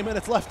 Columbus, 20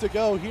 minutes left to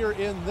go here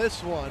in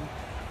this one.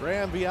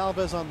 Graham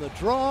Alves on the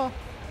draw.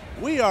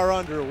 We are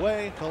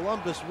underway.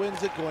 Columbus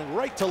wins it, going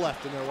right to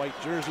left in their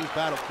white jerseys.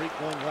 Battle Creek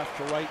going left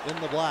to right in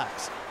the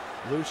blacks.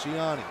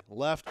 Luciani,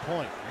 left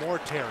point, more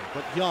tearing,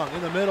 but Young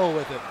in the middle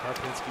with it.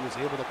 Karpinski was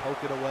able to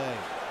poke it away.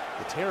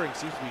 The tearing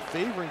seems to be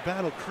favoring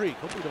Battle Creek.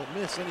 Hope we don't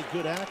miss any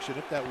good action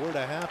if that were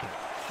to happen.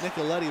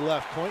 Nicoletti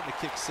left point, and a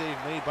kick save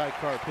made by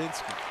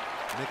Karpinski.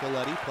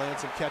 Nicoletti playing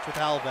some catch with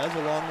Alves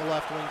along the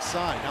left wing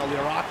side. Now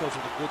Lirakos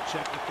with a good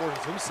check and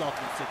forces himself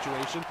in the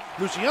situation.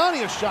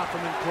 Luciani a shot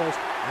from in close,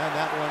 and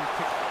that one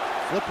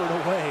flippered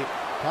away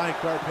by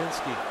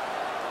Karpinski.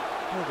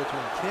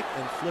 Between kick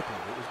and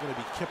flipping, it was going to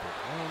be kipper.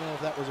 I don't know if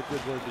that was a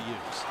good word to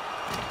use.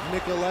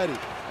 Nicoletti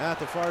at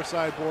the far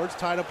side boards,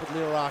 tied up with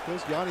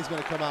Lirakos. Yanni's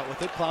going to come out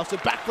with it. Klausen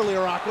back for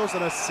Lirakos,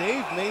 and a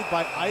save made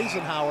by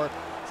Eisenhower.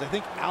 So I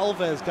think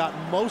Alves got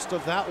most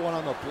of that one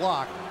on the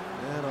block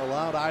and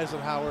allowed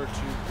Eisenhower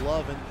to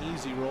glove an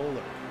easy roller.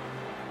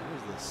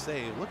 Here's the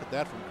save. Look at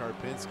that from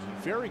Karpinski.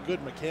 Very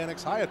good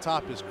mechanics, high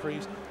atop his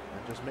crease,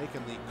 and just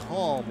making the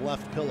calm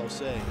left pillow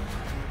save.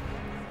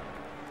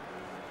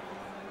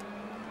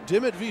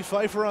 Dimmitt v.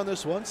 Pfeiffer on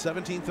this one.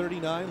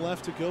 17:39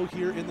 left to go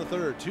here in the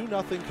third.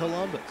 2-0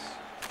 Columbus.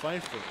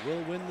 Pfeiffer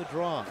will win the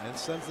draw and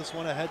sends this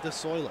one ahead to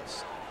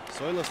Soilis.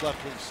 Soilis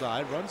left wing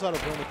side, runs out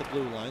of room at the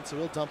blue line, so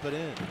he'll dump it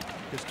in.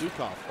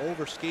 Kostukov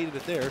overskated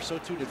it there, so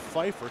too did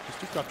Pfeiffer.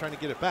 Kostukov trying to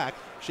get it back.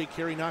 Shea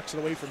Carey knocks it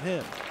away from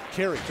him.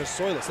 Carey to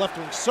Soilis, left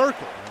wing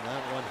circle, and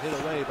that one hit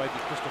away by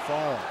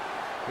DiCristofaro.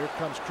 Here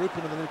comes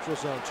Krupin in the neutral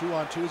zone.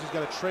 2-on-2s, he's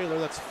got a trailer,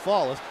 that's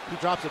Fallis. He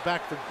drops it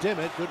back for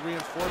Dimmitt, good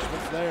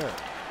reinforcements there.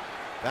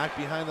 Back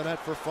behind the net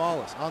for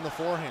Fallis, on the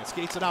forehand,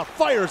 skates it out,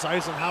 fires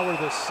Eisenhower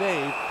the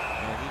save,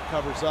 and he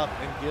covers up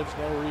and gives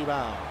no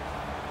rebound.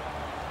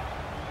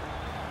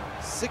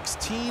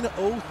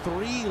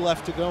 16:03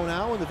 left to go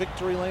now in the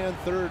Victoryland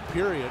third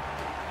period,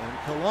 and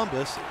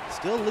Columbus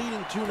still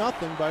leading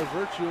 2-0 by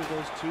virtue of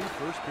those two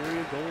first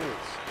period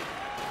goals.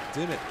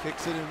 Dimmitt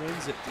kicks it and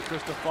wins it to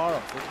Cristofaro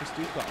for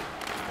Kostukov.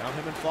 Now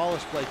him and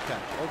Fallis play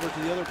catch. Over to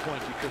the other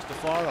point to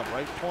Cristofaro,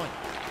 right point.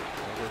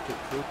 Over to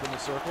Krupp in the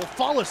circle.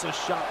 Fallis a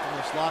shot from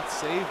the slot,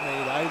 save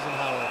made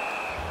Eisenhower.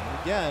 And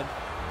again,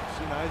 we've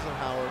seen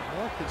Eisenhower,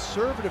 well,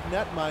 conservative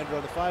netminder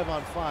on the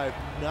 5-on-5,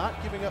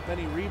 not giving up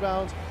any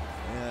rebounds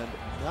and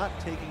not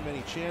taking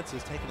many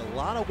chances, taking a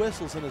lot of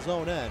whistles in his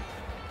own end.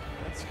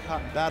 That's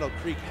caught Battle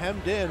Creek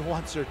hemmed in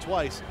once or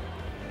twice.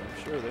 I'm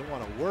sure they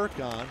want to work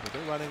on, but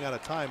they're running out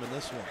of time in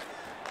this one.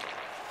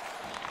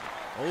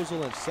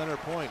 Ozelin center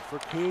point for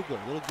Kugler.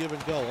 Little give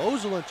and go.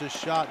 Ozelin just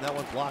shot, and that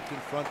one blocked in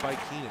front by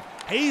Keenan.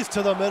 Hayes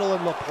to the middle,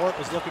 and Laporte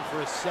was looking for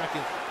his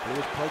second, but it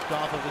was poked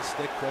off of his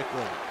stick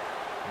quickly.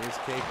 Here's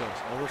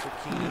Kakos. Over for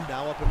Keenan.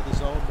 Now up into the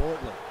zone.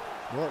 Mortley.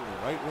 Mortley,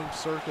 right wing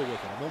circle with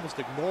it. I'm almost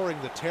ignoring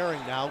the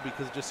tearing now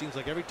because it just seems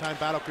like every time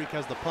Battle Creek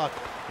has the puck,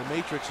 the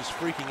Matrix is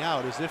freaking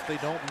out as if they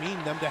don't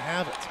mean them to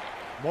have it.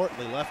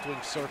 Mortley, left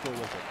wing circle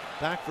with it.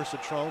 Back for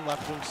Citrone,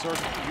 left wing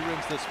circle. He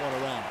rings this one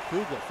around.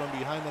 Kugler from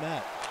behind the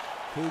net.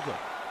 Kugler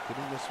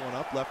getting this one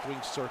up, left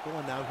wing circle,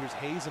 and now here's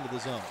Hayes into the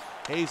zone.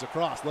 Hayes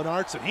across,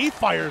 Lennartson, he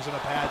fires in a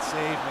pad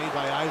save made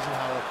by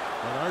Eisenhower.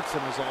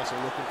 Lennartson was also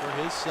looking for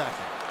his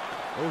second.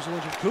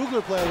 Ozelin and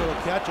Kugler play a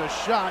little catch, a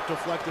shot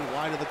deflected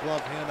wide of the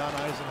glove hand on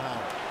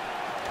Eisenhower.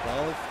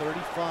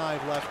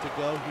 12:35 left to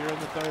go here in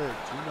the third.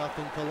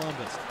 2-0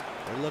 Columbus.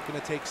 They're looking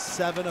to take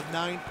 7 of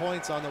 9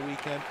 points on the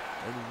weekend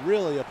and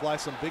really apply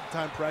some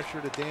big-time pressure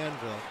to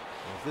Danville.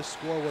 And if this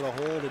score were to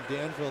hold and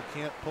Danville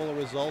can't pull a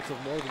result of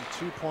more than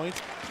 2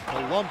 points,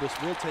 Columbus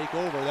will take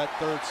over that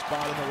third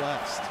spot in the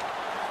West.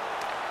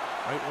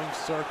 Right wing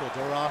circle,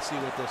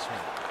 DeBeaussaert with this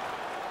one.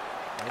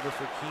 Over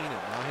for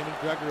Keenan. Now him and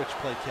Gregorich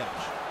play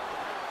catch.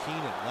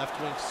 Keenan, left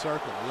wing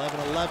circle,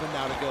 11-11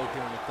 now to go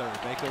here in the third.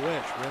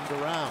 Make-A-Wish, rimmed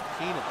around.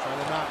 Keenan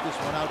trying to knock this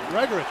one out.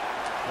 Gregorich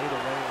played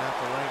away at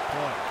the right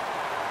point.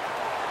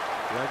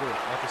 Gregorich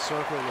at the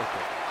circle with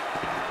it.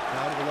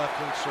 Now to the left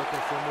wing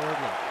circle for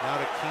Nordland. Now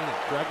to Keenan.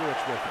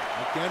 Gregorich with it.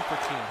 Again for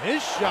Keenan.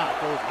 His shot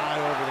goes high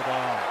over the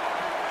bar.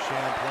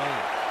 Champlain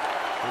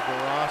for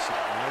DeBeaussaert.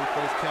 Now he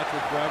plays catch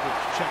with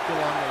Gregorich. Checked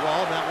along the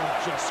wall. That one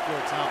just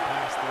skirts out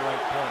past the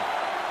right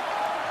point.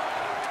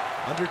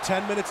 Under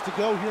 10 minutes to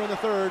go here in the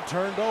third.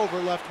 Turned over,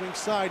 left wing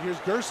side. Here's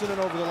Gersonen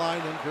over the line,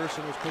 and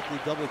Gersonen was quickly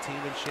double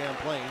teamed, and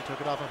Champlain took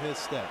it off of his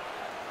step.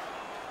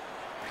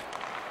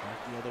 Back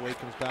The other way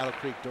comes Battle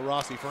Creek.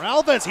 DeBeaussaert for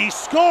Alves. He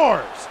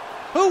scores!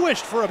 Who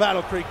wished for a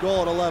Battle Creek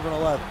goal at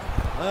 11-11?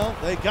 Well,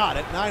 they got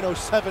it.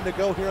 9:07 to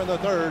go here in the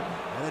third,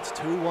 and it's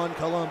 2-1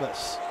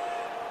 Columbus.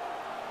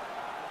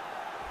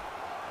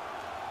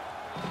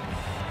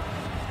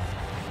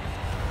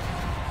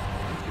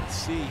 You can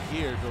see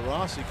here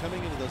DeBeaussaert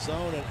coming into the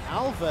zone, and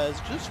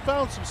Alves just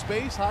found some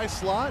space, high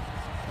slot,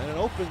 and an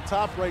open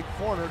top right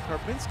corner.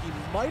 Karpinski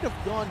might have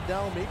gone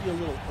down maybe a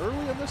little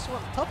early on this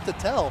one. Tough to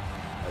tell.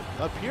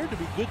 It appeared to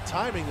be good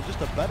timing and just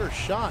a better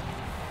shot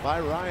by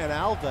Ryan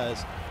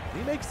Alves.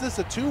 He makes this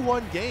a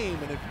 2-1 game,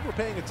 and if you were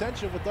paying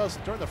attention with us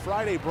during the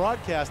Friday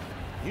broadcast,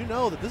 you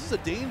know that this is a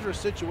dangerous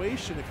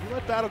situation. If you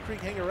let Battle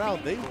Creek hang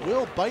around, they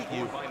will bite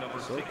you.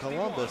 So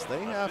Columbus, they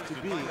have to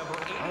be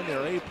on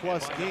their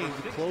A-plus game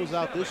to close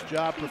out this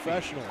job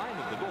professionally.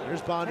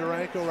 Here's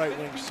Bondarenko, right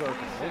wing circle.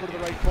 Over to the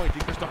right point.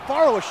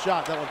 DiCristofaro a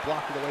shot. That one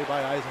blocked away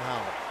by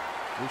Eisenhower.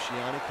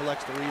 Luciani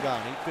collects the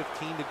rebound.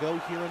 8:15 to go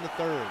here in the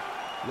third.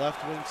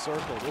 Left wing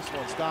circle. This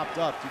one stopped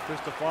up.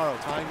 DiCristofaro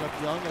tying up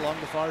Young along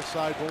the far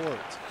side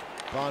boards.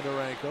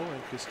 Bondarenko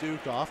and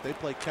Kostukov, they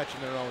play catch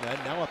in their own end.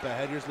 Now up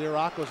ahead, here's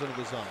Lirakos into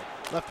the zone.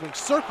 Left wing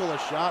circle a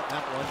shot.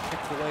 That one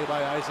kicked away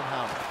by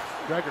Eisenhower.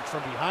 Gregor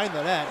from behind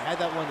the net had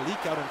that one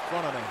leak out in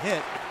front on a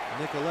hit.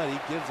 Nicoletti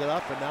gives it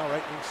up, and now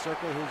right wing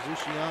circle, here's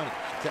Luciani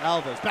to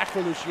Alves. Back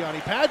for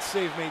Luciani. Pad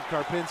save made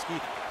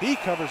Karpinski. He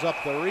covers up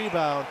the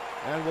rebound,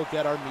 and we'll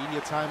get our media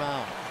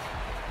timeout.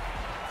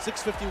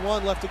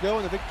 6:51 left to go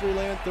in the Victory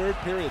Land third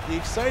period. The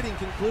exciting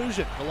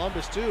conclusion.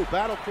 Columbus 2,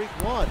 Battle Creek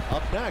 1.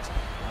 Up next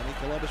on the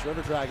Columbus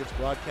River Dragons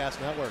Broadcast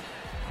Network.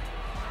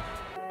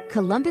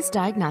 Columbus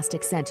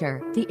Diagnostic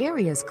Center, the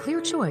area's clear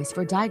choice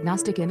for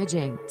diagnostic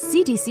imaging.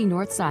 CDC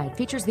Northside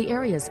features the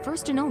area's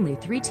first and only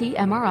 3T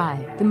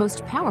MRI, the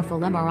most powerful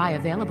MRI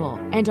available,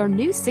 and our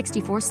new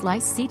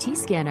 64-slice CT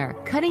scanner,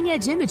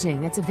 cutting-edge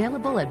imaging that's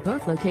available at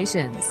both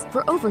locations.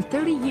 For over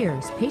 30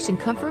 years, patient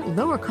comfort,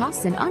 lower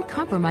costs, and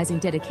uncompromising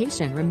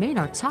dedication remain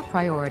our top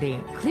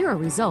priority. Clearer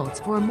results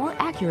for a more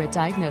accurate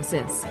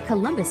diagnosis.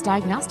 Columbus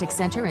Diagnostic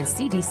Center and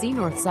CDC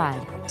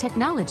Northside,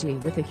 technology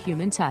with a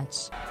human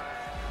touch.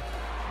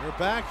 We're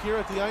back here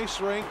at the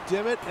ice rink.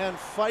 Dimmitt and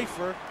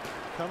Pfeiffer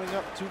coming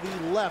up to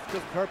the left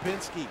of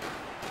Karpinski.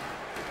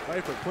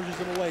 Pfeiffer pushes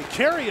him away.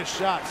 Carry a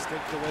shot.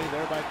 Sticked away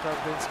there by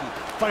Karpinski.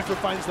 Pfeiffer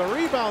finds the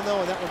rebound, though,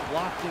 and that one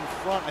blocked in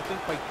front, I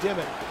think, by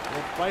Dimmitt.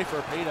 And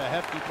Pfeiffer paid a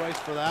hefty price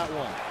for that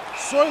one.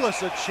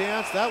 Soilus a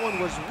chance. That one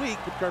was weak,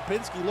 but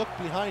Karpinski looked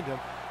behind him.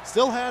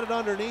 Still had it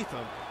underneath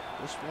him.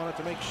 Just wanted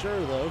to make sure,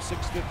 though.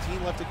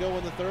 6:15 left to go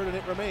in the third, and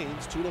it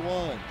remains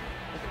 2-1.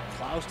 Look at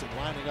Clouston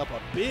lining up a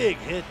big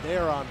hit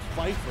there on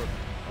Pfeiffer.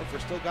 Pfeiffer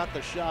still got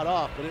the shot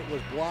off, but it was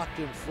blocked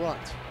in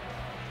front.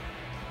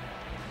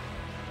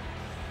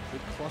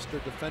 Good cluster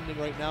defending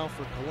right now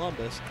for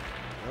Columbus.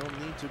 They'll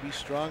need to be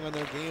strong on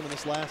their game in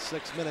this last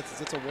 6 minutes, as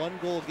it's a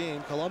one-goal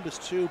game. Columbus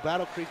 2,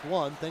 Battle Creek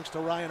 1, thanks to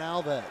Ryan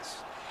Alves.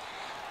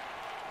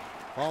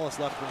 Wallace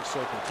left wing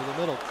circle to the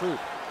middle. Krupp.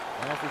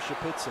 Now for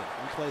Shapitzin.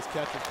 He plays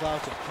catch with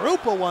Clouston.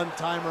 Krupp a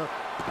one-timer.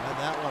 And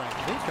that one, I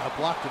think, got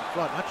blocked in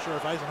front. Not sure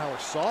if Eisenhower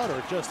saw it or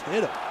just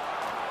hit him.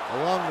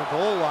 Along the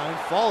goal line,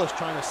 Fall is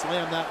trying to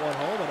slam that one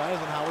home, and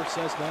Eisenhower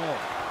says no.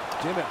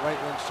 Dimmitt, right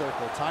wing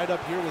circle. Tied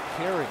up here with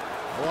Carey.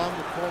 Along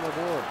the corner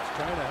boards.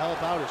 Trying to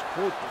help out is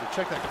Krupp.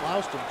 Check that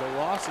Clouston.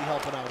 DeBeaussaert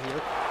helping out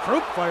here.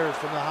 Krupp fires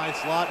from the high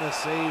slot, and a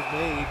save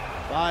made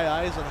by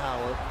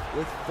Eisenhower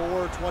with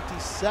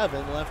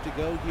 4:27 left to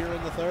go here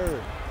in the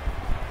third.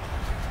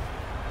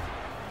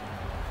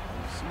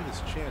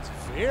 This chance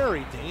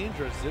very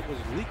dangerous. It was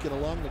leaking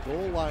along the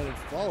goal line, and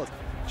Fallis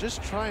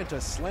just trying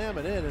to slam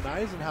it in, and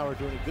Eisenhower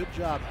doing a good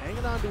job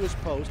hanging on to his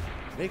post,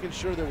 making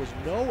sure there was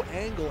no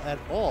angle at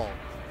all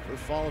for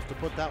Fallis to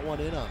put that one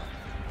in on.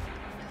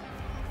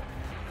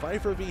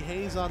 Pfeiffer v.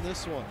 Hayes on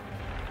this one.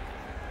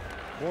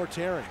 More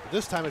tearing.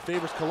 This time it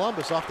favors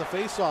Columbus off the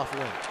face-off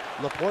wing.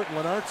 Laporte and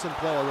Lennartson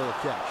play a little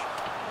catch.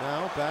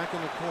 Now back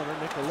in the corner,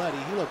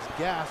 Nicoletti. He looks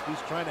gassed.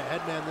 He's trying to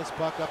headman this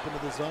puck up into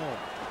the zone.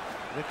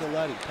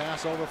 Nicoletti,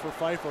 pass over for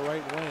Pfeiffer,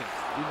 right wing.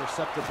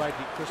 Intercepted by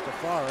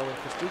DiCristofaro, and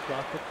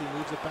Kostukov quickly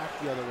moves it back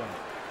the other way.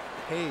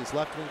 Hayes,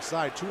 left wing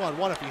side,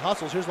 2-on-1 if he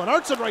hustles. Here's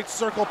Lennartson, right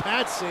circle,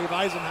 pad save,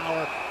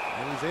 Eisenhower,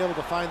 and he's able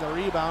to find the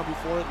rebound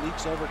before it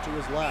leaks over to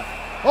his left.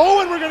 Oh,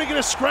 and we're going to get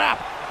a scrap.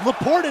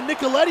 Laporte and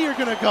Nicoletti are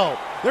going to go.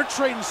 They're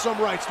trading some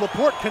rights.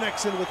 Laporte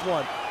connects in with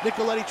one.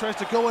 Nicoletti tries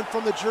to go in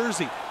from the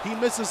jersey. He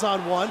misses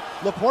on one.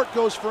 Laporte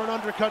goes for an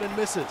undercut and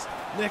misses.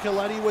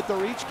 Nicoletti with the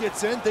reach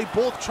gets in. They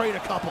both trade a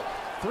couple.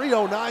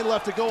 3:09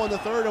 left to go in the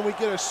third, and we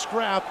get a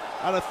scrap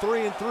out of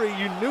 3-3.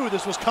 You knew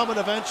this was coming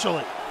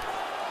eventually.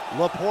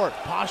 Laporte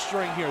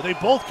posturing here. They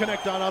both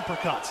connect on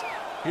uppercuts.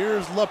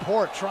 Here's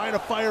Laporte trying to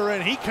fire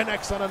in. He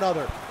connects on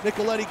another.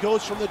 Nicoletti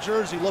goes from the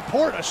jersey.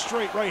 Laporte a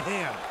straight right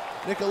hand.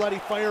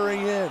 Nicoletti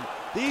firing in.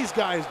 These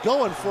guys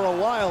going for a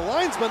while.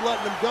 Linesman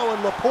letting them go,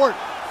 and Laporte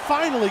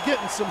finally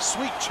getting some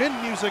sweet chin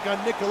music on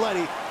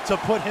Nicoletti to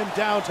put him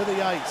down to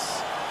the ice.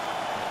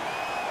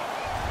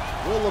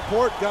 Will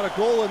Laporte got a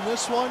goal in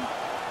this one.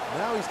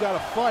 Now he's got to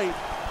fight.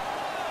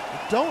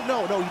 Don't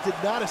know. No, he did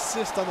not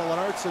assist on the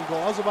Lennartson goal.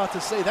 I was about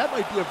to say that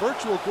might be a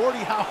virtual Gordie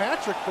Howe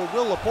hat trick for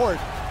Will Laporte,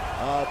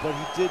 but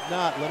he did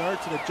not.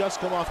 Lennartson had just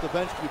come off the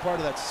bench to be part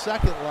of that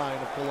second line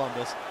of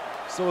Columbus.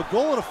 So a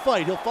goal and a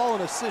fight. He'll fall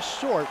an assist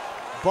short,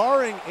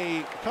 barring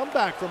a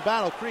comeback from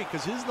Battle Creek,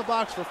 because he's in the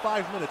box for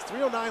 5 minutes.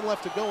 3:09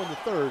 left to go in the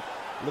third.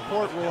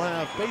 Laporte will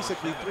have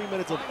basically 3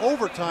 minutes of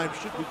overtime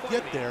should we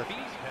get there.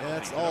 And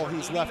that's all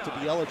he's left to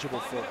be eligible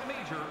for.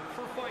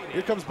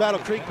 Here comes Battle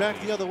Creek back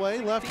the other way.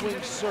 Left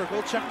wing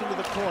circle, checked into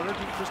the corner.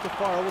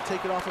 DeCristofaro will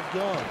take it off of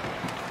Young.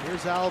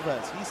 Here's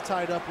Alves. He's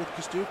tied up with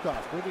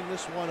Kostukov. Moving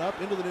this one up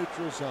into the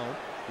neutral zone.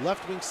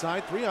 Left wing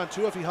side,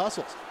 3-on-2 if he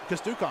hustles.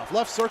 Kostukov,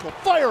 left circle,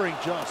 firing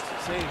just.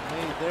 Save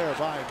made there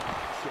by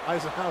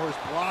Eisenhower's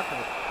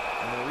blocker.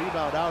 And a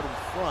rebound out in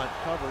front,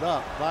 covered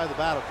up by the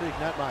Battle Creek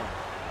netminder.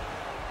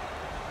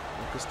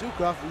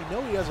 Kostukov, we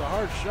know he has a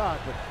hard shot,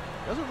 but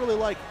doesn't really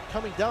like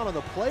coming down on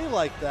the play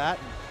like that.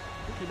 And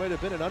I think he might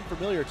have been in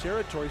unfamiliar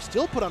territory.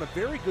 Still put on a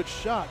very good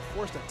shot.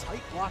 Forced a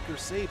tight blocker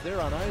save there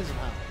on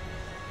Eisenhower.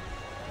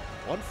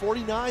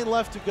 1:49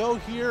 left to go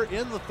here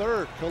in the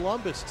third.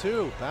 Columbus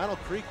 2, Battle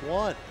Creek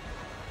 1.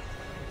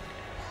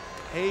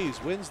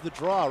 Hayes wins the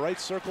draw. Right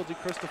circle to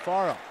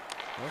Cristofaro.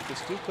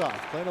 Kostukov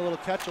playing a little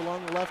catch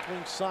along the left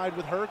wing side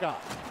with Hergott.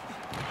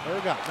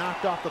 Hergott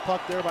knocked off the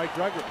puck there by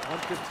Gregory.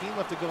 1:15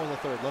 left to go in the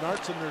third.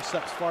 Lennartson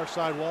intercepts far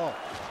side wall.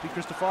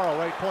 DeCristofaro,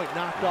 right point,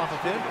 knocked off of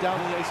him. Down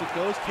the ice it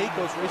goes.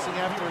 Keiko's racing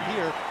after it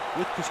here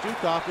with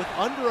Kostukov with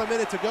under a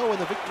minute to go in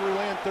the Victory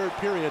Land third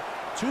period.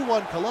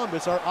 2-1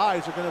 Columbus. Our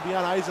eyes are going to be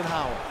on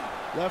Eisenhower.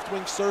 Left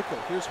wing circle.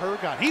 Here's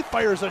Hergott. He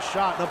fires a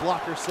shot and a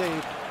blocker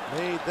save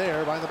made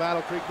there by the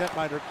Battle Creek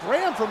netminder.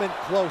 Graham from in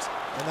close,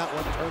 and that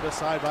one turned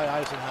aside by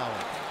Eisenhower.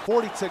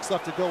 46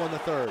 left to go in the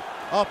third.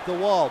 Up the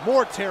wall,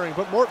 more tearing,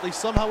 but Mortley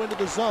somehow into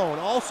the zone.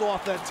 Also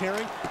off that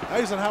tearing,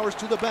 Eisenhower's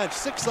to the bench.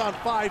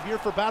 6-on-5 here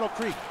for Battle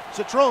Creek.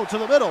 Citrone to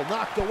the middle,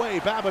 knocked away.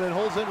 Babinin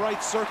holds in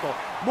right circle.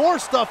 More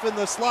stuff in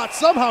the slot.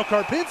 Somehow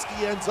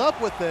Karpinski ends up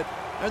with it,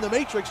 and the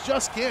Matrix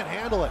just can't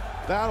handle it.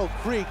 Battle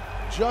Creek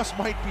just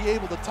might be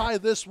able to tie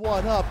this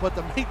one up, but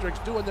the Matrix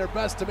doing their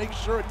best to make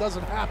sure it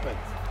doesn't happen.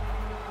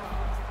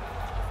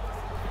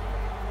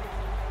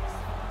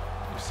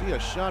 See a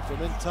shot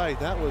from in tight.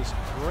 That was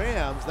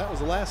Graham's. That was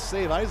the last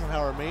save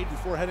Eisenhower made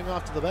before heading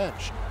off to the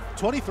bench.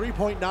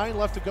 23.9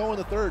 left to go in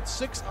the third.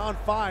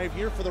 6-on-5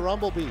 here for the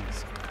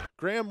Rumblebees.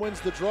 Graham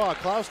wins the draw.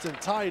 Klauston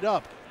tied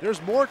up.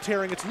 There's more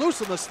tearing. It's loose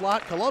in the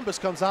slot. Columbus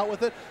comes out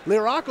with it.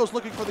 Lirako's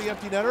looking for the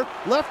empty netter.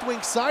 Left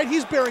wing side.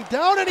 He's bearing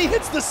down, and he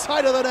hits the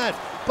side of the net.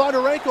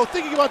 Bondarenko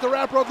thinking about the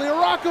wraparound.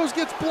 Lirako's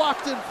gets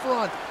blocked in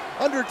front.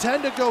 Under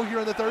 10 to go here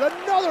in the third.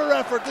 Another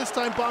effort. This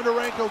time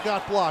Bondarenko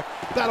got blocked.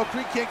 Battle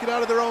Creek can't get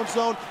out of their own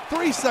zone.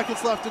 3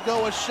 seconds left to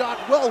go. A shot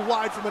well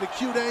wide from an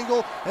acute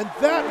angle, and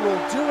that will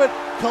do it.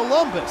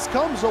 Columbus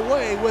comes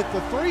away with the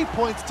 3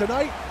 points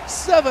tonight.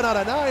 7 out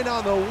of 9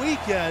 on the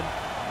weekend.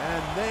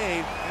 And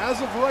they,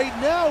 as of right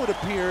now it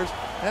appears,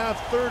 have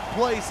third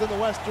place in the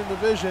Western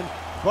Division,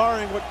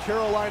 barring what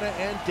Carolina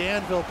and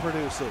Danville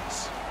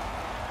produces.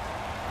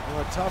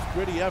 A tough,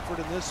 gritty effort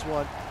in this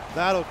one.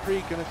 Battle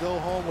Creek going to go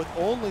home with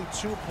only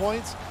 2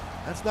 points.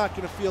 That's not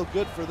going to feel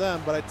good for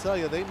them, but I tell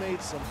you, they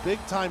made some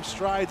big-time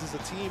strides as a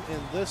team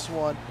in this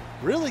one.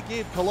 Really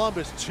gave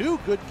Columbus 2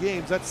 good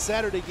games. That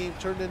Saturday game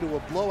turned into a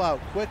blowout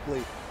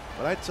quickly.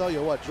 But I tell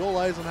you what, Joel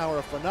Eisenhower,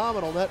 a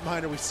phenomenal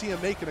netminder. We see him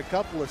making a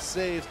couple of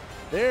saves.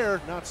 There,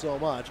 not so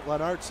much.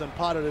 Lennartson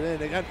potted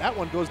it in. And that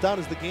one goes down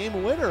as the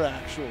game winner,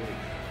 actually.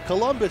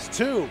 Columbus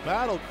 2,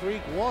 Battle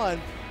Creek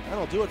 1.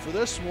 That'll do it for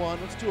this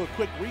one. Let's do a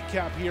quick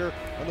recap here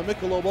on the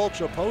Michelob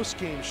Ultra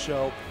post-game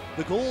show.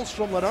 The goals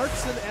from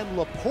Lennartson and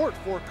Laporte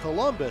for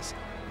Columbus.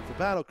 For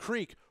Battle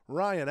Creek,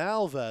 Ryan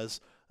Alves.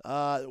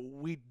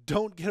 We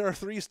don't get our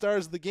 3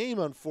 stars of the game,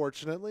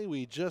 unfortunately.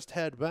 We just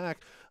head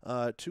back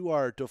to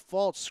our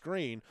default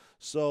screen.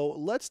 So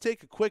let's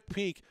take a quick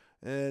peek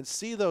and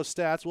see those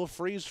stats. We'll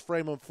freeze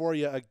frame them for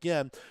you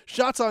again.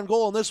 Shots on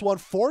goal in this one,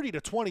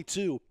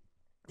 40-22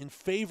 in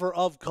favor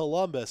of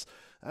Columbus.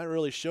 That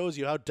really shows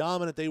you how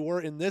dominant they were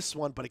in this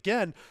one. But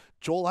again,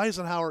 Joel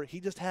Eisenhower,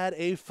 he just had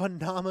a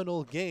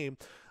phenomenal game.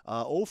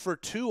 0 for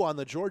 2 on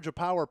the Georgia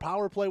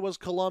power play was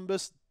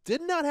Columbus.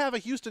 Did not have a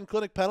Houston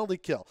Clinic penalty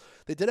kill.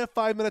 They did have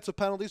 5 minutes of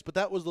penalties, but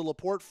that was the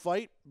Laporte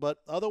fight. But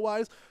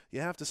otherwise,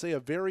 you have to say a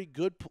very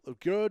good,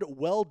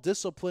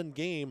 well-disciplined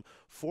game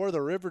for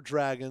the River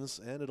Dragons,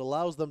 and it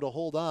allows them to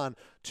hold on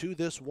to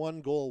this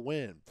 1-goal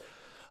win.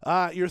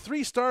 Your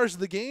 3 stars of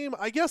the game,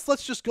 I guess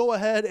let's just go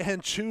ahead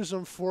and choose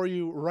them for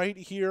you right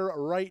here,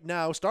 right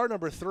now. Star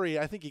number 3,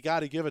 I think you got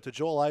to give it to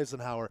Joel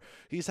Eisenhower.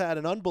 He's had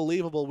an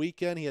unbelievable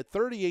weekend. He had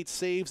 38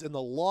 saves in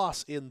the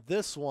loss in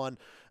this one.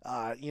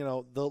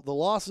 The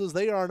losses,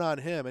 they aren't on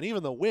him, and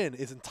even the win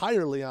is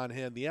entirely on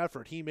him, the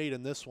effort he made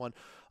in this one.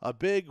 A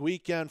big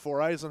weekend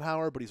for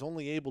Eisenhower, but he's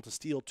only able to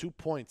steal 2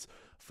 points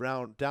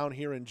from down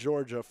here in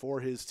Georgia for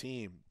his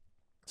team.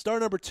 Star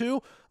number 2,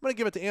 I'm going to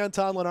give it to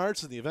Anton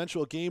Lenartz and the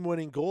eventual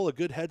game-winning goal. A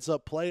good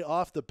heads-up play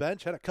off the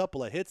bench. Had a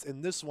couple of hits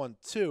in this one,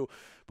 too.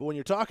 But when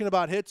you're talking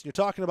about hits, you're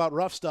talking about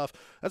rough stuff,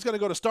 that's going to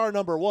go to star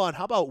number 1.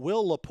 How about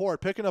Will Laporte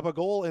picking up a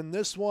goal in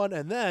this one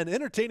and then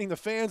entertaining the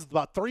fans with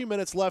about 3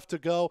 minutes left to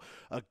go.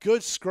 A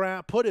good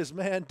scrap, put his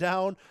man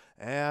down,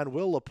 and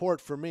Will Laporte,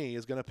 for me,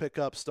 is going to pick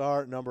up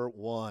star number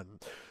 1.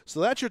 So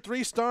that's your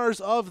 3 stars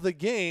of the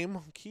game.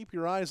 Keep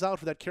your eyes out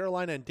for that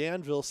Carolina and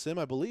Danville sim,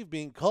 I believe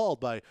being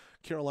called by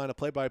Carolina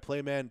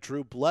play-by-play man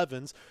Drew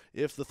Blevins.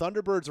 If the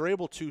Thunderbirds are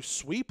able to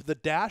sweep the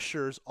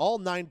Dashers all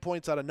 9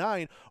 points out of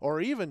 9,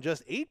 or even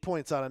just 8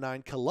 points out of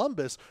 9,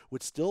 Columbus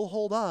would still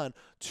hold on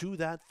to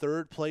that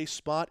 3rd place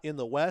spot in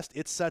the West.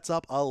 It sets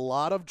up a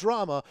lot of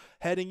drama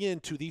heading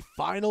into the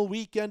final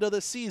weekend of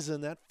the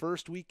season, that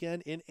first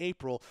weekend in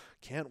April.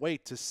 Can't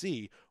wait to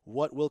see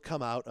what will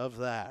come out of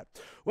that.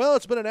 Well,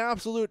 it's been an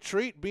absolute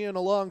treat being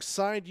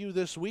alongside you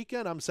this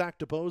weekend. I'm Zak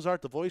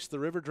DeBeaussaert, the voice of the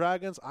River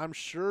Dragons. I'm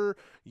sure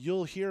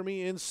you'll hear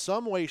me in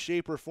some way,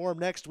 shape, or form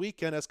next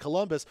weekend as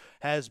Columbus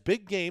has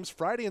big games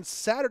Friday and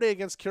Saturday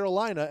against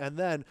Carolina, and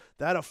then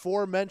that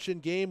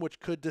aforementioned game which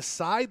could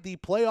decide the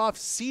playoff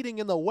seeding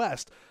in the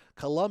West.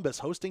 Columbus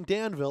hosting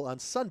Danville on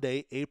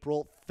Sunday,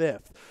 April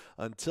 5th.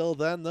 Until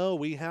then, though,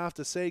 we have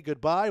to say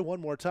goodbye. One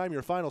more time,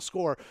 your final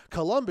score,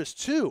 Columbus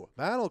 2,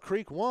 Battle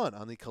Creek 1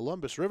 on the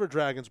Columbus River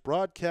Dragons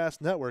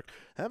Broadcast Network.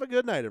 Have a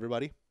good night,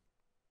 everybody.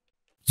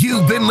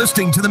 You've been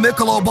listening to the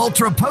Michelob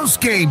Ultra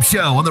post-game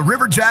show on the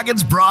River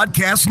Dragons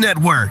Broadcast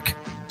Network.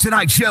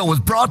 Tonight's show was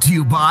brought to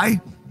you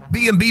by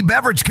B&B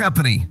Beverage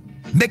Company,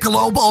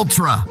 Michelob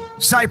Ultra,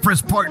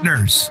 Cypress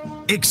Partners,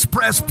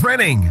 Express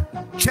Printing,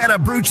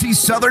 Chattahoochee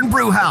Southern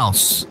Brew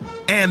House,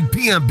 and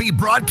P&B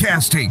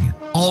Broadcasting.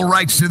 All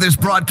rights to this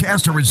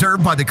broadcast are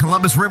reserved by the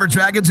Columbus River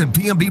Dragons and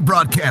P&B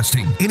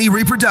Broadcasting. Any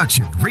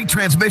reproduction,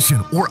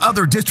 retransmission, or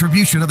other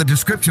distribution of the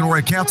description or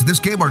accounts of this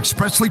game are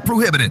expressly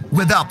prohibited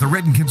without the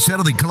written consent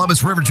of the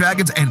Columbus River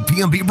Dragons and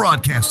P&B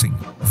Broadcasting.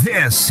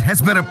 This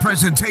has been a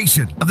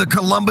presentation of the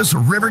Columbus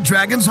River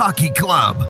Dragons Hockey Club.